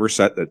screwdriver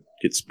set that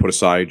gets put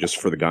aside just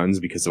for the guns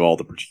because of all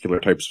the particular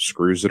types of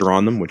screws that are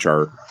on them, which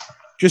are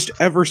just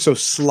ever so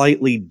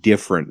slightly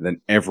different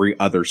than every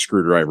other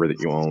screwdriver that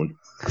you own,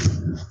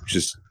 which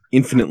is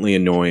infinitely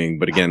annoying.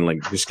 But again,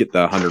 like, just get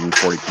the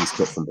 140 piece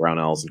kit from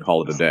Brownells and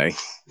call it a day.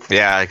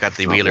 Yeah, I got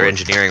the Wheeler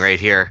Engineering right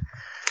here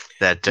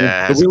that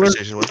has the a Wheeler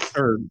precision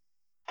one.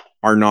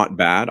 Are not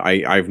bad.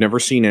 I've never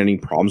seen any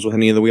problems with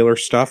any of the Wheeler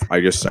stuff.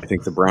 I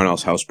think the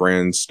Brownells house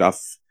brand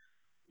stuff,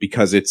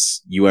 because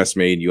it's US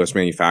made, US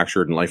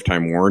manufactured, and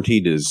lifetime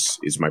warranted, is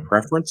my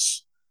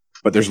preference.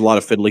 But there's a lot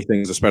of fiddly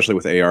things, especially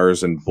with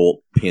ARs and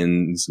bolt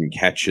pins and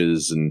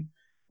catches and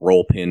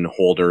roll pin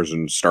holders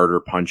and starter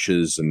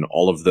punches and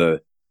all of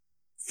the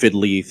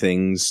fiddly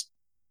things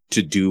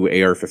to do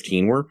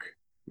AR-15 work.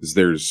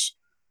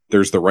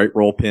 There's the right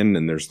roll pin,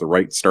 and there's the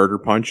right starter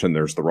punch, and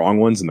there's the wrong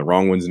ones, and the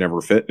wrong ones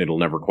never fit, and it'll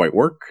never quite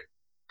work.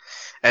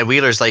 And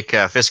Wheelers, like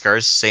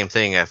Fiskars, same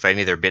thing. If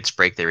any of their bits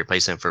break, they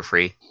replace them for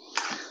free.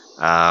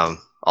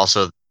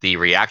 Also, the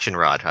reaction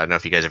rod. I don't know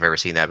if you guys have ever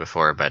seen that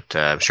before, but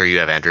I'm sure you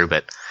have, Andrew.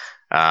 But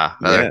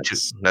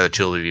another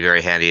tool would be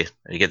very handy.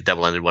 You get the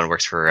double-ended one,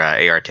 works for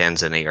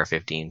AR-10s and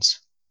AR-15s.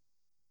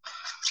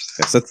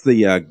 Yes, that's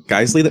the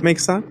Geisley that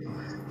makes that?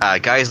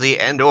 Geisley,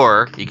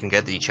 or you can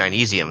get the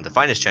Chinesium, the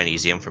finest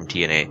Chinesium from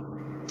TNA.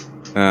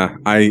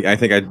 I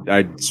think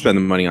I'd spend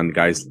the money on the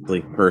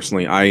Geisley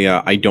personally.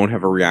 I don't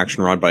have a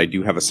reaction rod, but I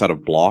do have a set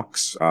of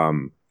blocks.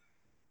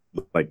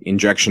 Like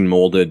injection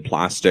molded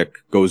plastic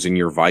goes in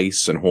your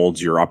vise and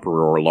holds your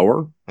upper or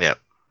lower. Yep.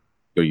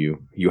 So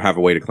you have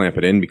a way to clamp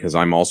it in, because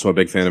I'm also a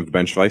big fan of the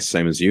bench vise,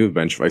 same as you.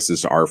 Bench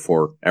vises are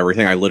for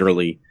everything. I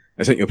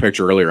sent you a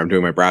picture earlier. I'm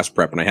doing my brass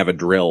prep, and I have a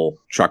drill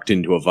chucked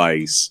into a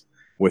vise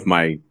with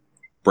my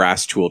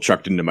brass tool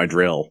chucked into my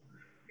drill,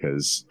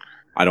 because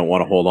I don't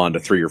want to hold on to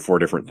 3 or 4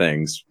 different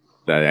things.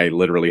 That I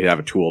literally have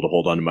a tool to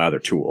hold on to my other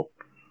tool.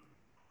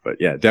 But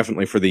yeah,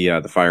 definitely for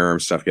the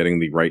firearm stuff, getting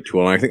the right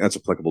tool, and I think that's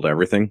applicable to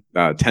everything.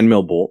 10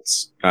 mil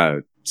bolts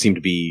seem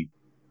to be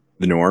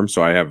the norm,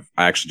 so I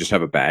actually just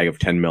have a bag of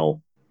 10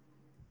 mil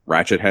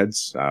ratchet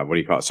heads. What do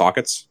you call it?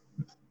 Sockets.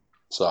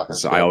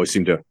 Sockets. So I always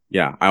seem to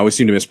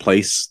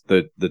misplace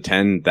the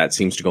 10. That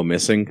seems to go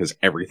missing because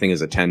everything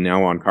is a 10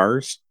 now on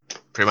cars.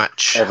 Pretty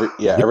much.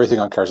 Everything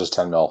on cars is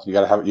 10 mil. You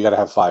gotta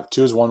have 5.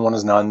 2 is 1, 1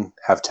 is none.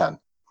 Have 10.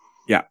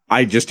 Yeah,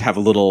 I just have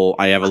a little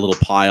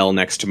pile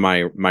next to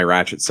my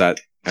ratchet set,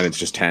 and it's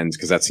just 10s,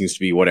 because that seems to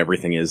be what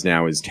everything is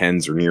now, is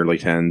 10s or nearly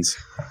 10s.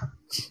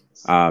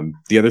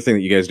 The other thing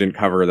that you guys didn't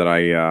cover that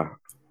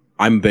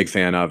I'm a big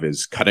fan of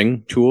is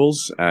cutting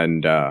tools,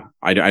 and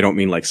I don't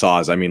mean like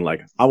saws. I mean,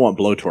 like, I want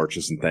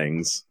blowtorches and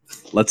things.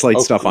 Let's light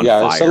stuff on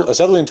fire.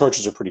 Acetylene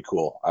torches are pretty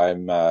cool.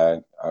 I'm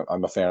a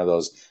fan of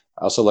those.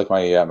 I also like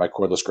my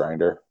cordless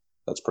grinder.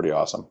 That's pretty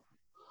awesome.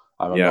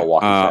 I'm a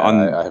Milwaukee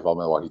fan. I have all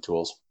Milwaukee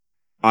tools.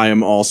 I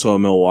am also a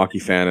Milwaukee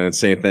fan, and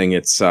same thing.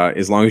 It's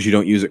as long as you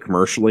don't use it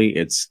commercially,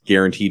 it's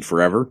guaranteed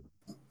forever.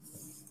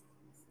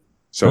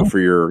 So for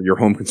your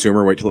home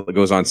consumer, wait till it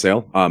goes on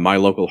sale. My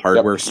local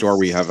hardware store,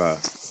 we have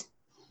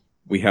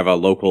a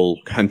local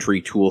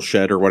country tool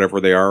shed or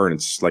whatever they are, and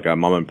it's like a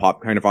mom and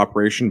pop kind of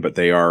operation, but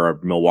they are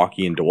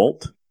Milwaukee and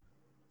DeWalt.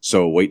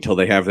 So wait till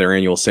they have their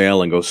annual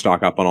sale and go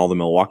stock up on all the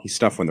Milwaukee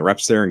stuff when the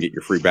rep's there and get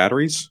your free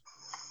batteries.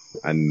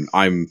 And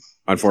I'm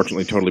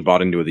unfortunately totally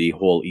bought into the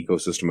whole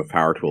ecosystem of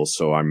power tools.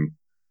 So I'm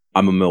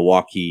a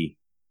Milwaukee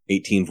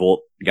 18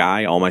 volt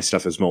guy. All my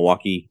stuff is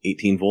Milwaukee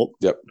 18 volt.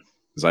 Yep.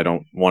 Because I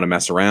don't want to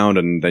mess around,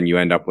 and then you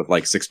end up with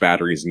like 6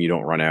 batteries and you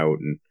don't run out,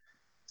 and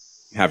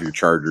have your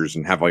chargers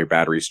and have all your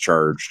batteries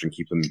charged and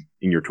keep them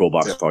in your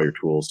toolbox with all your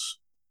tools.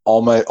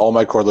 All my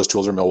cordless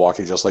tools are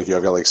Milwaukee, just like you.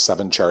 I've got like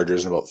 7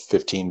 chargers and about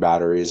 15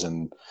 batteries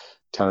and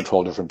 10 or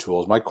 12 different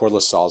tools. My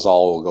cordless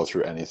Sawzall will go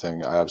through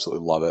anything. I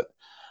absolutely love it.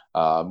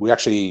 We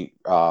actually,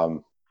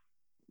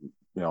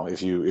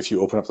 if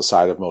you open up the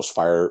side of most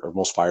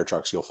fire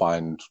trucks, you'll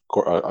find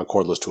a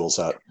cordless tool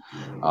set.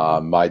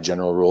 My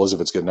general rule is,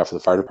 if it's good enough for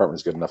the fire department,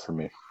 it's good enough for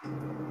me.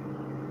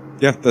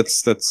 Yeah,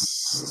 that's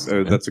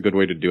a good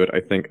way to do it,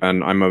 I think.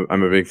 And I'm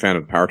a big fan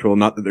of the power tool.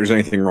 Not that there's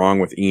anything wrong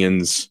with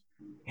Ian's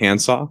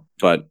handsaw,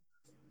 but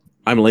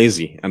I'm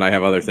lazy and I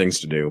have other things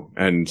to do.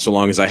 And so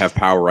long as I have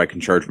power, I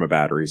can charge my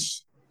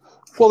batteries.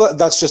 Well,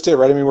 that's just it,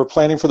 right? I mean, we're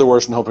planning for the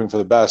worst and hoping for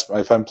the best.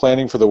 If I'm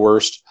planning for the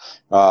worst,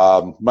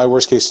 my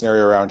worst case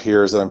scenario around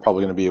here is that I'm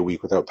probably going to be a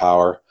week without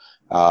power.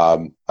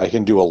 I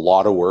can do a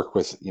lot of work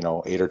with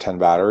 8 or 10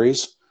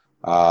 batteries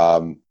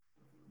while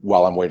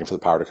I'm waiting for the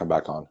power to come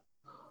back on.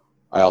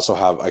 I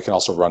can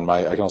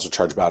also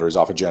charge batteries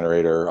off a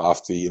generator,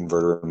 off the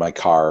inverter in my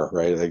car,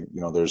 right? I've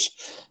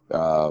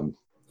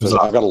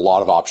got a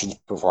lot of options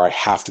before I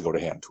have to go to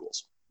hand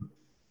tools.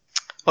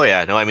 Oh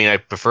yeah, no, I mean,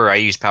 I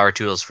use power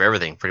tools for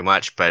everything pretty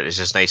much, but it's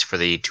just nice for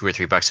the $2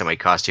 or $3 that might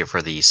cost you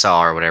for the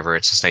saw or whatever.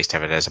 It's just nice to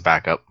have it as a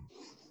backup.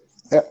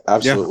 Yeah,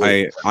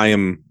 absolutely. Yeah, I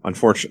am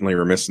unfortunately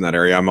remiss in that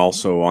area. I'm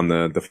also on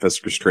the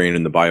Fiskars train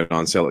and the buy it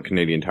on sale at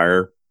Canadian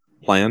Tire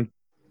plan.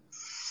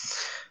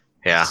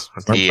 Yeah,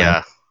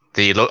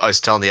 I was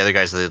telling the other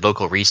guys the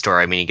local restore.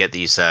 I mean, you get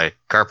these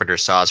carpenter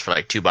saws for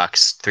like $2,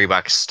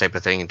 $3 type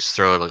of thing, and just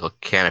throw a little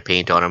can of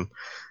paint on them.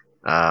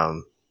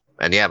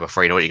 And yeah,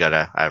 before you know it, you got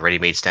a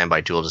ready-made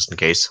standby tool just in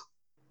case.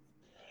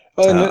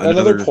 Well, and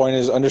another point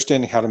is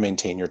understanding how to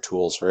maintain your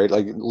tools, right?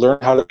 Like learn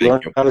how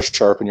to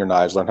sharpen your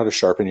knives, learn how to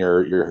sharpen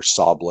your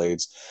saw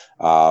blades.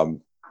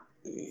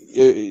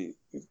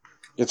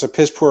 It's a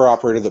piss poor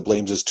operator that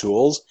blames his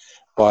tools,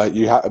 but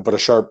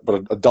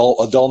a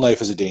dull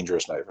knife is a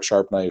dangerous knife. A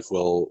sharp knife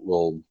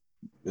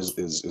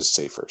is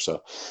safer.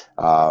 So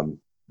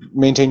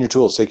maintain your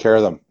tools, take care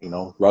of them. You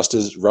know, rust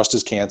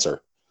is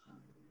cancer.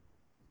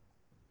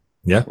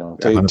 Yeah. You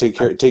know,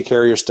 take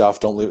care of your stuff.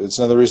 Don't leave. It's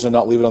another reason to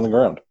not leave it on the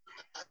ground.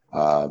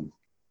 Oil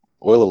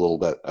a little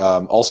bit.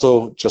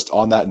 Also, just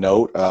on that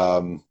note,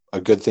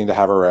 a good thing to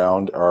have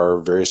around are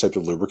various types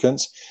of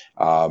lubricants.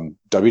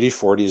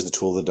 WD-40 is the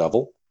tool of the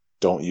devil.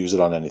 Don't use it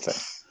on anything.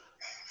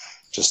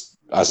 Just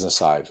as an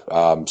aside,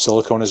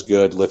 silicone is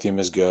good, lithium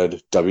is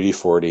good,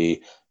 WD-40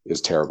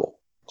 is terrible.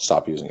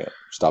 Stop using it.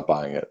 Stop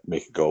buying it.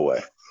 Make it go away.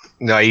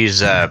 No, I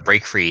use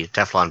break-free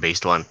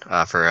Teflon-based one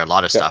for a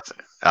lot of stuff.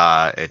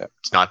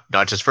 It's not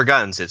just for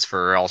guns; it's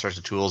for all sorts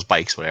of tools,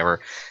 bikes, whatever,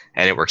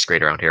 and it works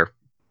great around here.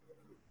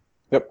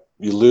 Yep,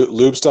 you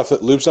lube stuff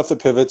that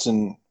pivots,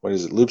 and what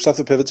is it? Lube stuff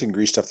that pivots and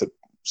grease stuff that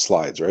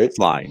slides, right?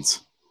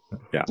 Slides.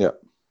 Yeah.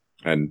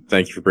 And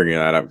thank you for bringing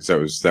that up,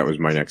 because that was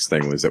my next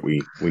thing, was that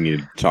we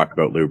needed to talk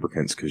about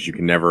lubricants, because you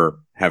can never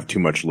have too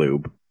much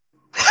lube.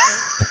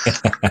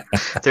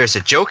 There's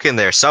a joke in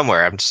there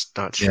somewhere. I'm just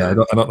not sure. Yeah, I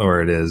don't know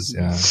where it is.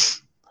 Yeah.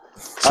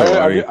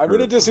 I'm going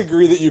to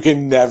disagree that you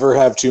can never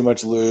have too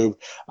much lube.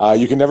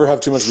 You can never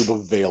have too much lube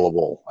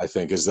available, I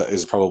think,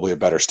 is probably a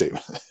better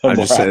statement. I'm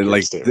just saying,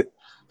 like,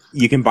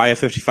 you can buy a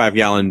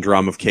 55-gallon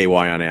drum of KY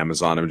on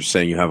Amazon. I'm just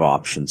saying you have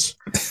options.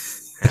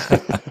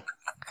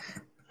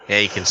 Yeah,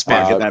 you can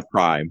spend get that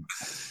prime.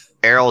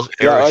 Arrows.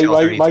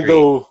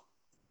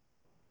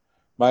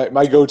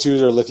 My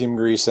go-tos are lithium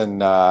grease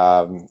and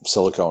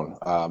silicone.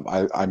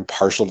 I'm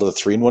partial to the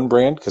 3-in-1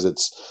 brand because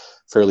it's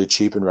fairly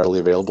cheap and readily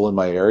available in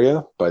my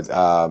area. But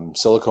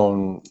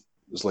silicone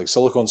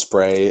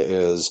spray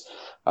is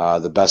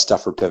the best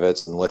stuff for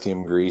pivots, and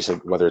lithium grease,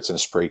 whether it's in a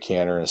spray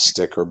can or in a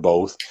stick or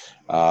both,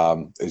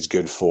 is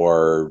good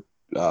for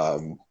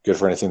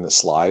anything that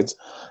slides,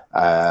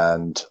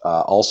 and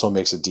also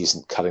makes a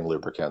decent cutting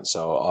lubricant.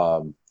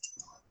 So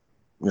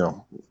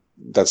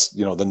that's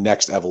the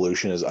next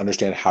evolution is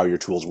understand how your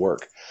tools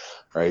work,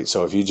 right?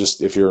 So if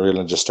you're going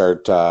to just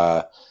start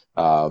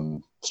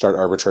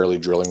arbitrarily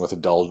drilling with a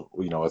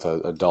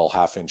dull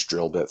half-inch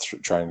drill bit,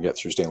 trying to get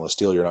through stainless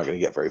steel, you're not going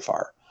to get very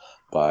far.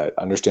 But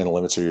understand the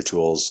limits of your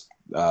tools,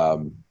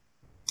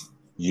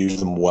 use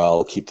them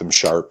well, keep them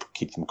sharp,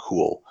 keep them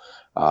cool.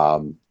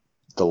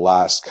 The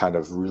last kind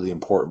of really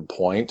important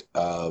point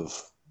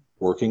of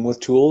working with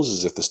tools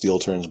is if the steel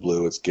turns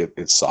blue, it's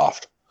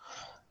soft.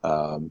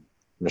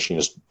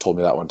 Machinist told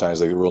me that one time. It's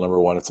like rule number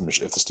one: if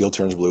the steel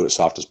turns blue, it's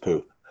soft as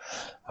poo.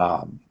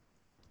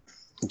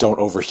 Don't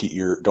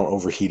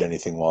overheat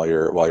anything while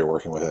you're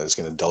working with it. It's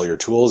going to dull your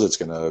tools. It's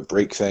going to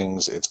break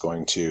things. It's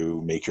going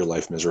to make your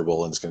life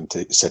miserable, and it's going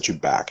to set you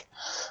back,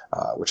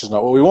 which is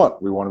not what we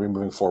want. We want to be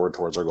moving forward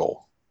towards our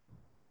goal.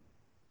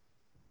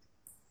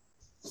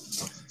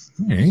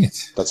 All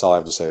right. That's all I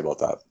have to say about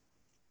that.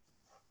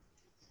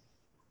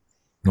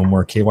 No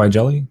more KY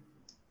jelly?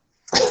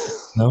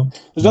 No?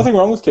 There's nothing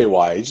wrong with KY.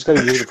 You just got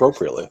to use it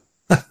appropriately.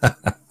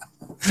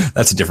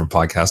 That's a different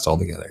podcast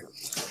altogether.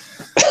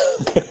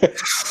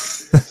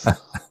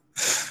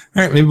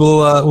 All right, maybe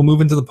we'll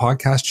move into the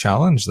podcast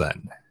challenge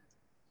then.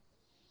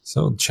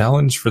 So the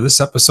challenge for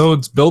this episode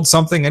is build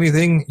something,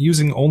 anything,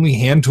 using only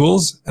hand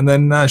tools, and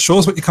then show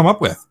us what you come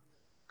up with.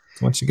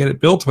 So once you get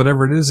it built,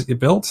 whatever it is that you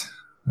built,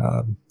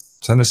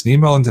 send us an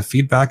email into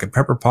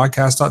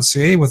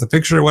feedback@prepperpodcast.ca with a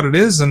picture of what it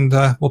is, and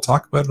we'll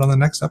talk about it on the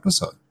next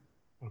episode.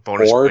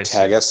 Or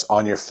tag us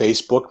on the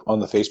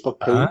Facebook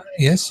page.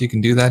 Yes, you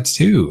can do that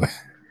too.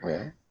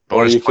 Yeah.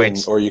 Bonus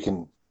points. Or you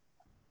can.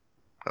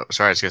 Oh,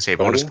 sorry, I was going to say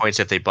bonus points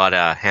if they bought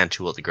a hand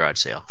tool at the garage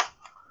sale.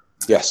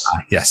 Yes.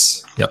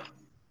 Yes. Yep.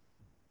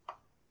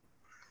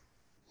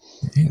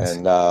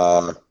 And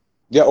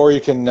or you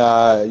can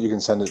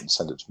send it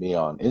to me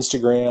on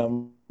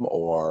Instagram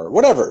or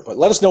whatever. But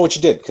let us know what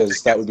you did,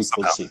 because that would be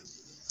cool to see.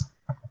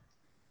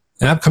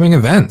 And upcoming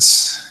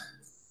events.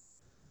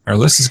 Our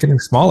list is getting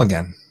small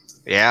again.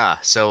 Yeah,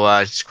 so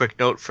just a quick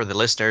note for the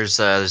listeners,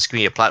 there's going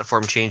to be a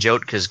platform change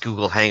out because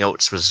Google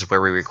Hangouts was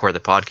where we record the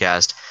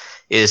podcast,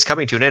 is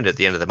coming to an end at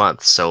the end of the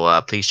month. So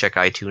please check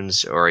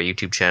iTunes or our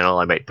YouTube channel.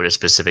 I might put a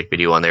specific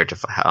video on there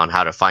on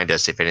how to find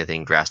us if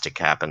anything drastic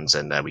happens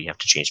and we have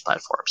to change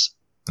platforms.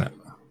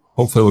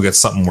 Hopefully we'll get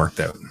something worked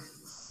out.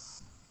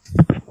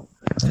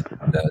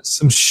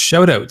 Some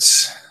shout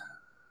outs.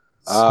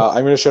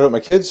 I'm going to shout out my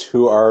kids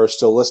who are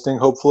still listening,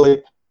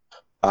 hopefully.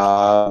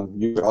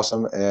 You're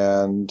awesome,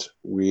 and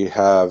we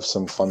have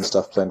some fun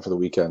stuff planned for the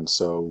weekend,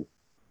 so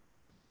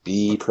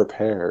be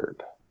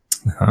prepared.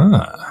 So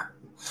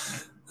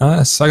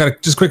I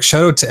got just a quick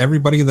shout out to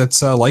everybody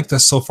that's liked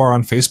us so far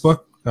on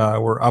Facebook.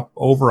 We're up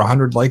over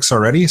 100 likes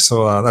already,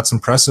 so that's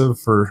impressive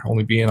for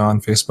only being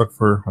on Facebook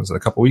for a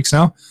couple weeks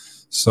now.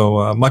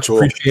 So much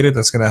appreciated.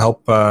 That's going to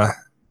help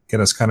get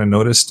us kind of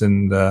noticed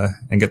and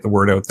get the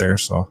word out there.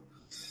 So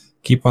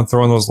keep on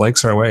throwing those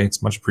likes our way.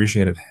 It's much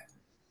appreciated.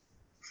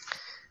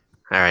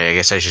 All right, I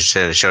guess I should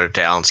send a shout out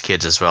to Alan's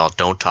kids as well.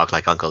 Don't talk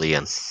like Uncle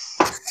Ian.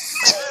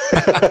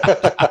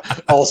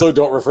 Also,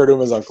 don't refer to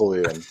him as Uncle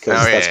Ian,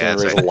 because that's going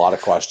to raise a lot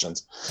of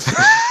questions.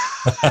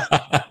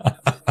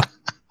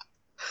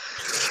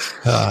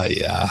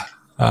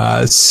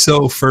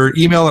 So for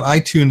email and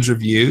iTunes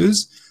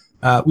reviews,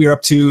 we are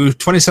up to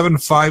 27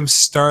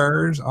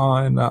 5-stars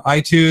on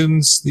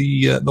iTunes.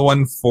 The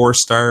one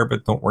 4-star,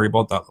 but don't worry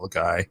about that little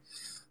guy.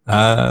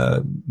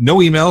 No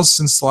emails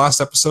since the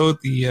last episode.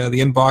 The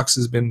inbox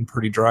has been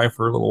pretty dry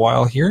for a little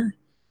while here.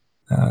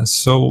 Fire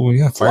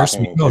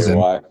some emails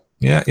in.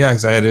 Yeah,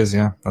 exactly. It is.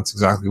 Yeah, that's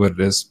exactly what it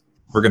is.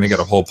 We're going to get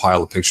a whole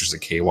pile of pictures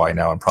of KY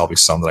now, and probably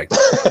some that I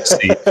can't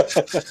see.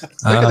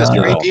 Look at this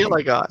great deal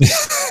I got.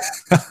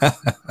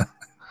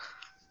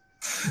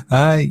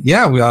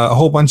 We got a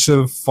whole bunch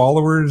of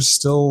followers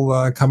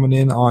still coming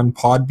in on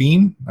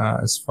Podbean.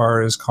 As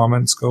far as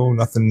comments go,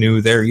 nothing new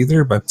there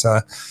either, but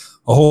a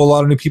whole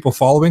lot of new people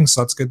following,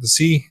 so that's good to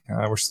see.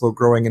 We're still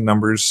growing in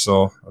numbers,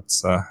 so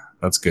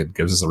that's good.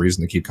 Gives us a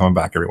reason to keep coming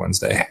back every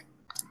Wednesday.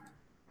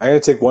 I'm going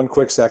to take one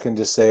quick second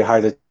to say hi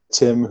to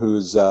Tim,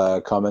 who's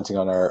commenting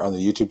on the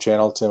YouTube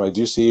channel. Tim, I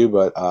do see you,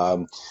 but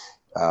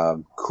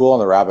cool on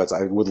the rabbits.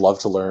 I would love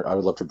to learn. I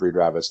would love to breed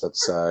rabbits.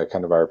 That's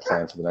kind of our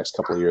plan for the next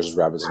couple of years, is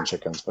rabbits and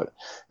chickens. But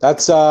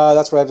that's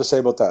what I have to say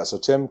about that. So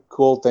Tim,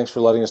 cool. Thanks for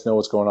letting us know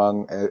what's going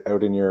on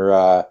out in your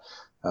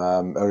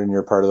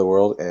part of the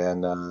world.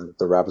 And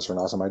the rabbits are an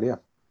awesome idea.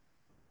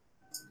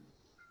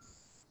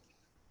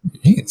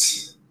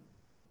 Neat.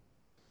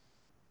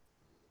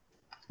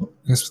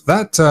 Yes, with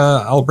that,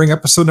 I'll bring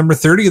episode number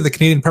 30 of the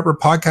Canadian Prepper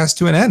Podcast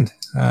to an end.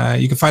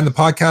 You can find the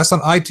podcast on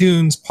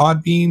iTunes,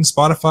 Podbean,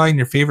 Spotify, and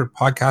your favorite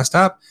podcast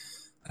app.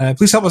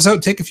 Please help us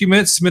out. Take a few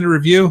minutes, submit a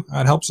review.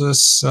 It helps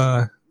us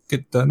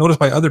get noticed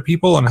by other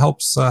people and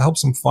helps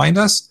them find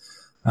us.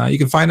 You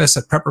can find us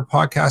at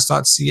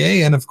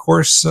prepperpodcast.ca. And, of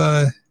course,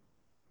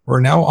 we're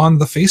now on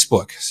the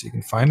Facebook, so you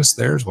can find us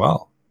there as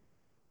well.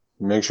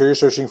 Make sure you're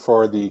searching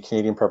for the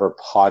Canadian Prepper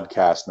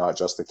Podcast, not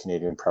just the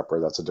Canadian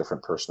Prepper. That's a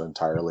different person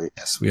entirely.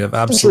 Yes, we have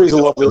absolutely. I'm sure he's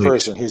a lovely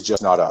person. He's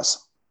just not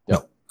us.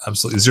 Yep,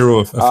 absolutely zero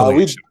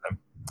affiliation with him.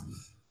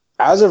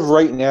 As of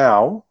right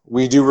now,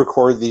 we do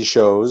record these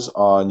shows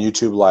on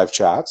YouTube live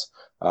chats.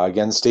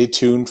 Again, stay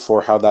tuned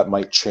for how that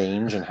might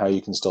change and how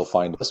you can still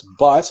find us.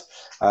 But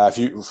if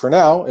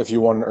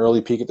you want an early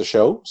peek at the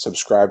show,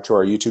 subscribe to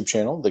our YouTube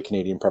channel, the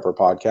Canadian Prepper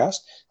Podcast.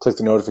 Click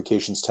the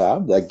notifications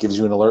tab. That gives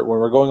you an alert when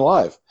we're going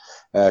live.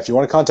 If you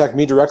want to contact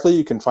me directly,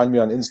 you can find me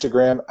on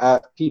Instagram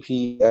at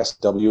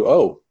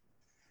PPSWO.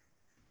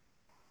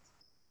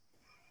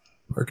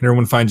 Where can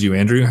everyone find you,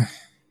 Andrew?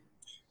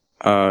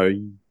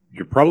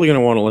 You're probably going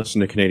to want to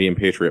listen to Canadian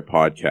Patriot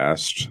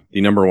Podcast,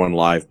 the number one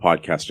live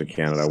podcast in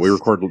Canada. We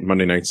record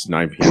Monday nights at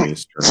 9 p.m.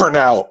 Eastern. For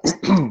now.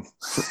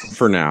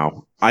 For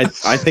now. I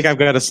think I've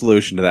got a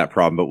solution to that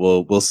problem, but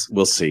we'll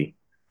see.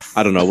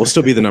 I don't know. We'll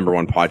still be the number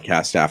one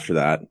podcast after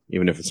that,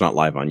 even if it's not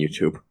live on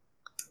YouTube.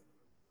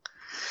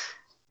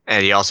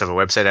 And you also have a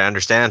website, I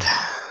understand.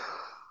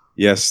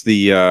 Yes,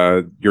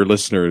 your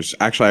listeners.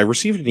 Actually, I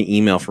received an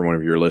email from one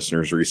of your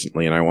listeners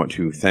recently, and I want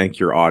to thank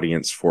your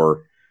audience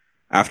for,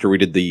 after we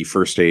did the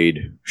first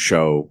aid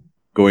show,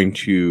 going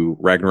to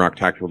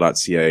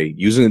ragnaroktactical.ca,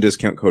 using the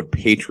discount code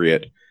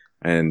PATRIOT,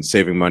 and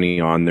saving money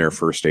on their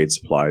first aid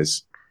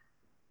supplies.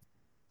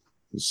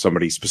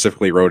 Somebody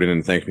specifically wrote in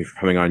and thanked me for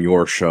coming on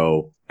your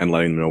show and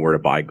letting them know where to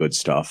buy good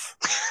stuff.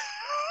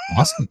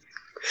 Awesome.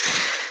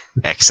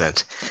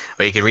 Excellent.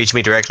 Well, you can reach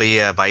me directly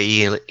by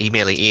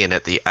emailing Ian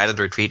at the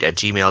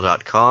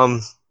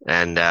islandretreat@gmail.com.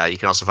 And you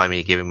can also find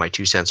me giving my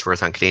 2 cents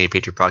worth on Canadian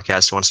Patriot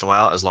Podcast once in a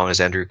while, as long as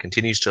Andrew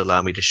continues to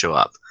allow me to show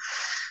up.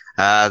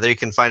 There you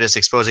can find us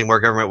exposing more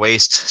government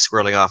waste,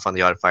 squirreling off on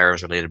the odd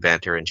firearms-related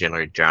banter, and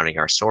generally drowning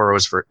our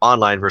sorrows for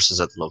online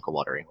versus at the local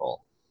watering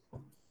hole.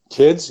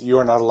 Kids, you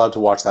are not allowed to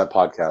watch that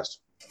podcast.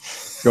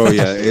 Oh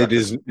yeah, it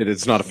is.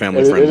 It's not a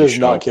family friendly. It is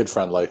show. not kid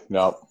friendly.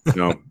 No.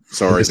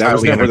 Sorry, that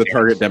was never the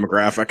target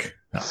demographic.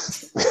 No.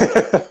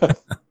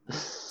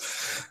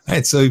 All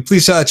right, so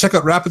please check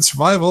out Rapid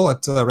Survival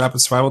at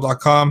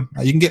rapidsurvival.com.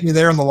 You can get me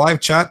there in the live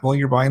chat while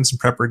you're buying some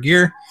prepper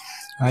gear.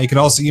 You can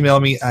also email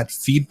me at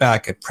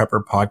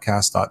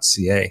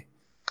feedback@prepperpodcast.ca.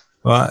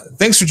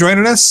 Thanks for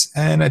joining us,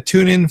 and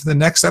tune in for the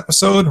next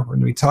episode. We're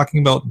going to be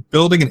talking about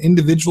building an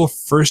individual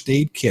first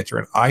aid kit, or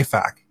an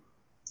IFAK.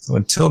 So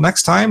until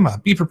next time,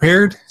 be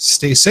prepared,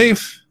 stay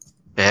safe,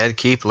 and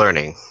keep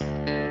learning.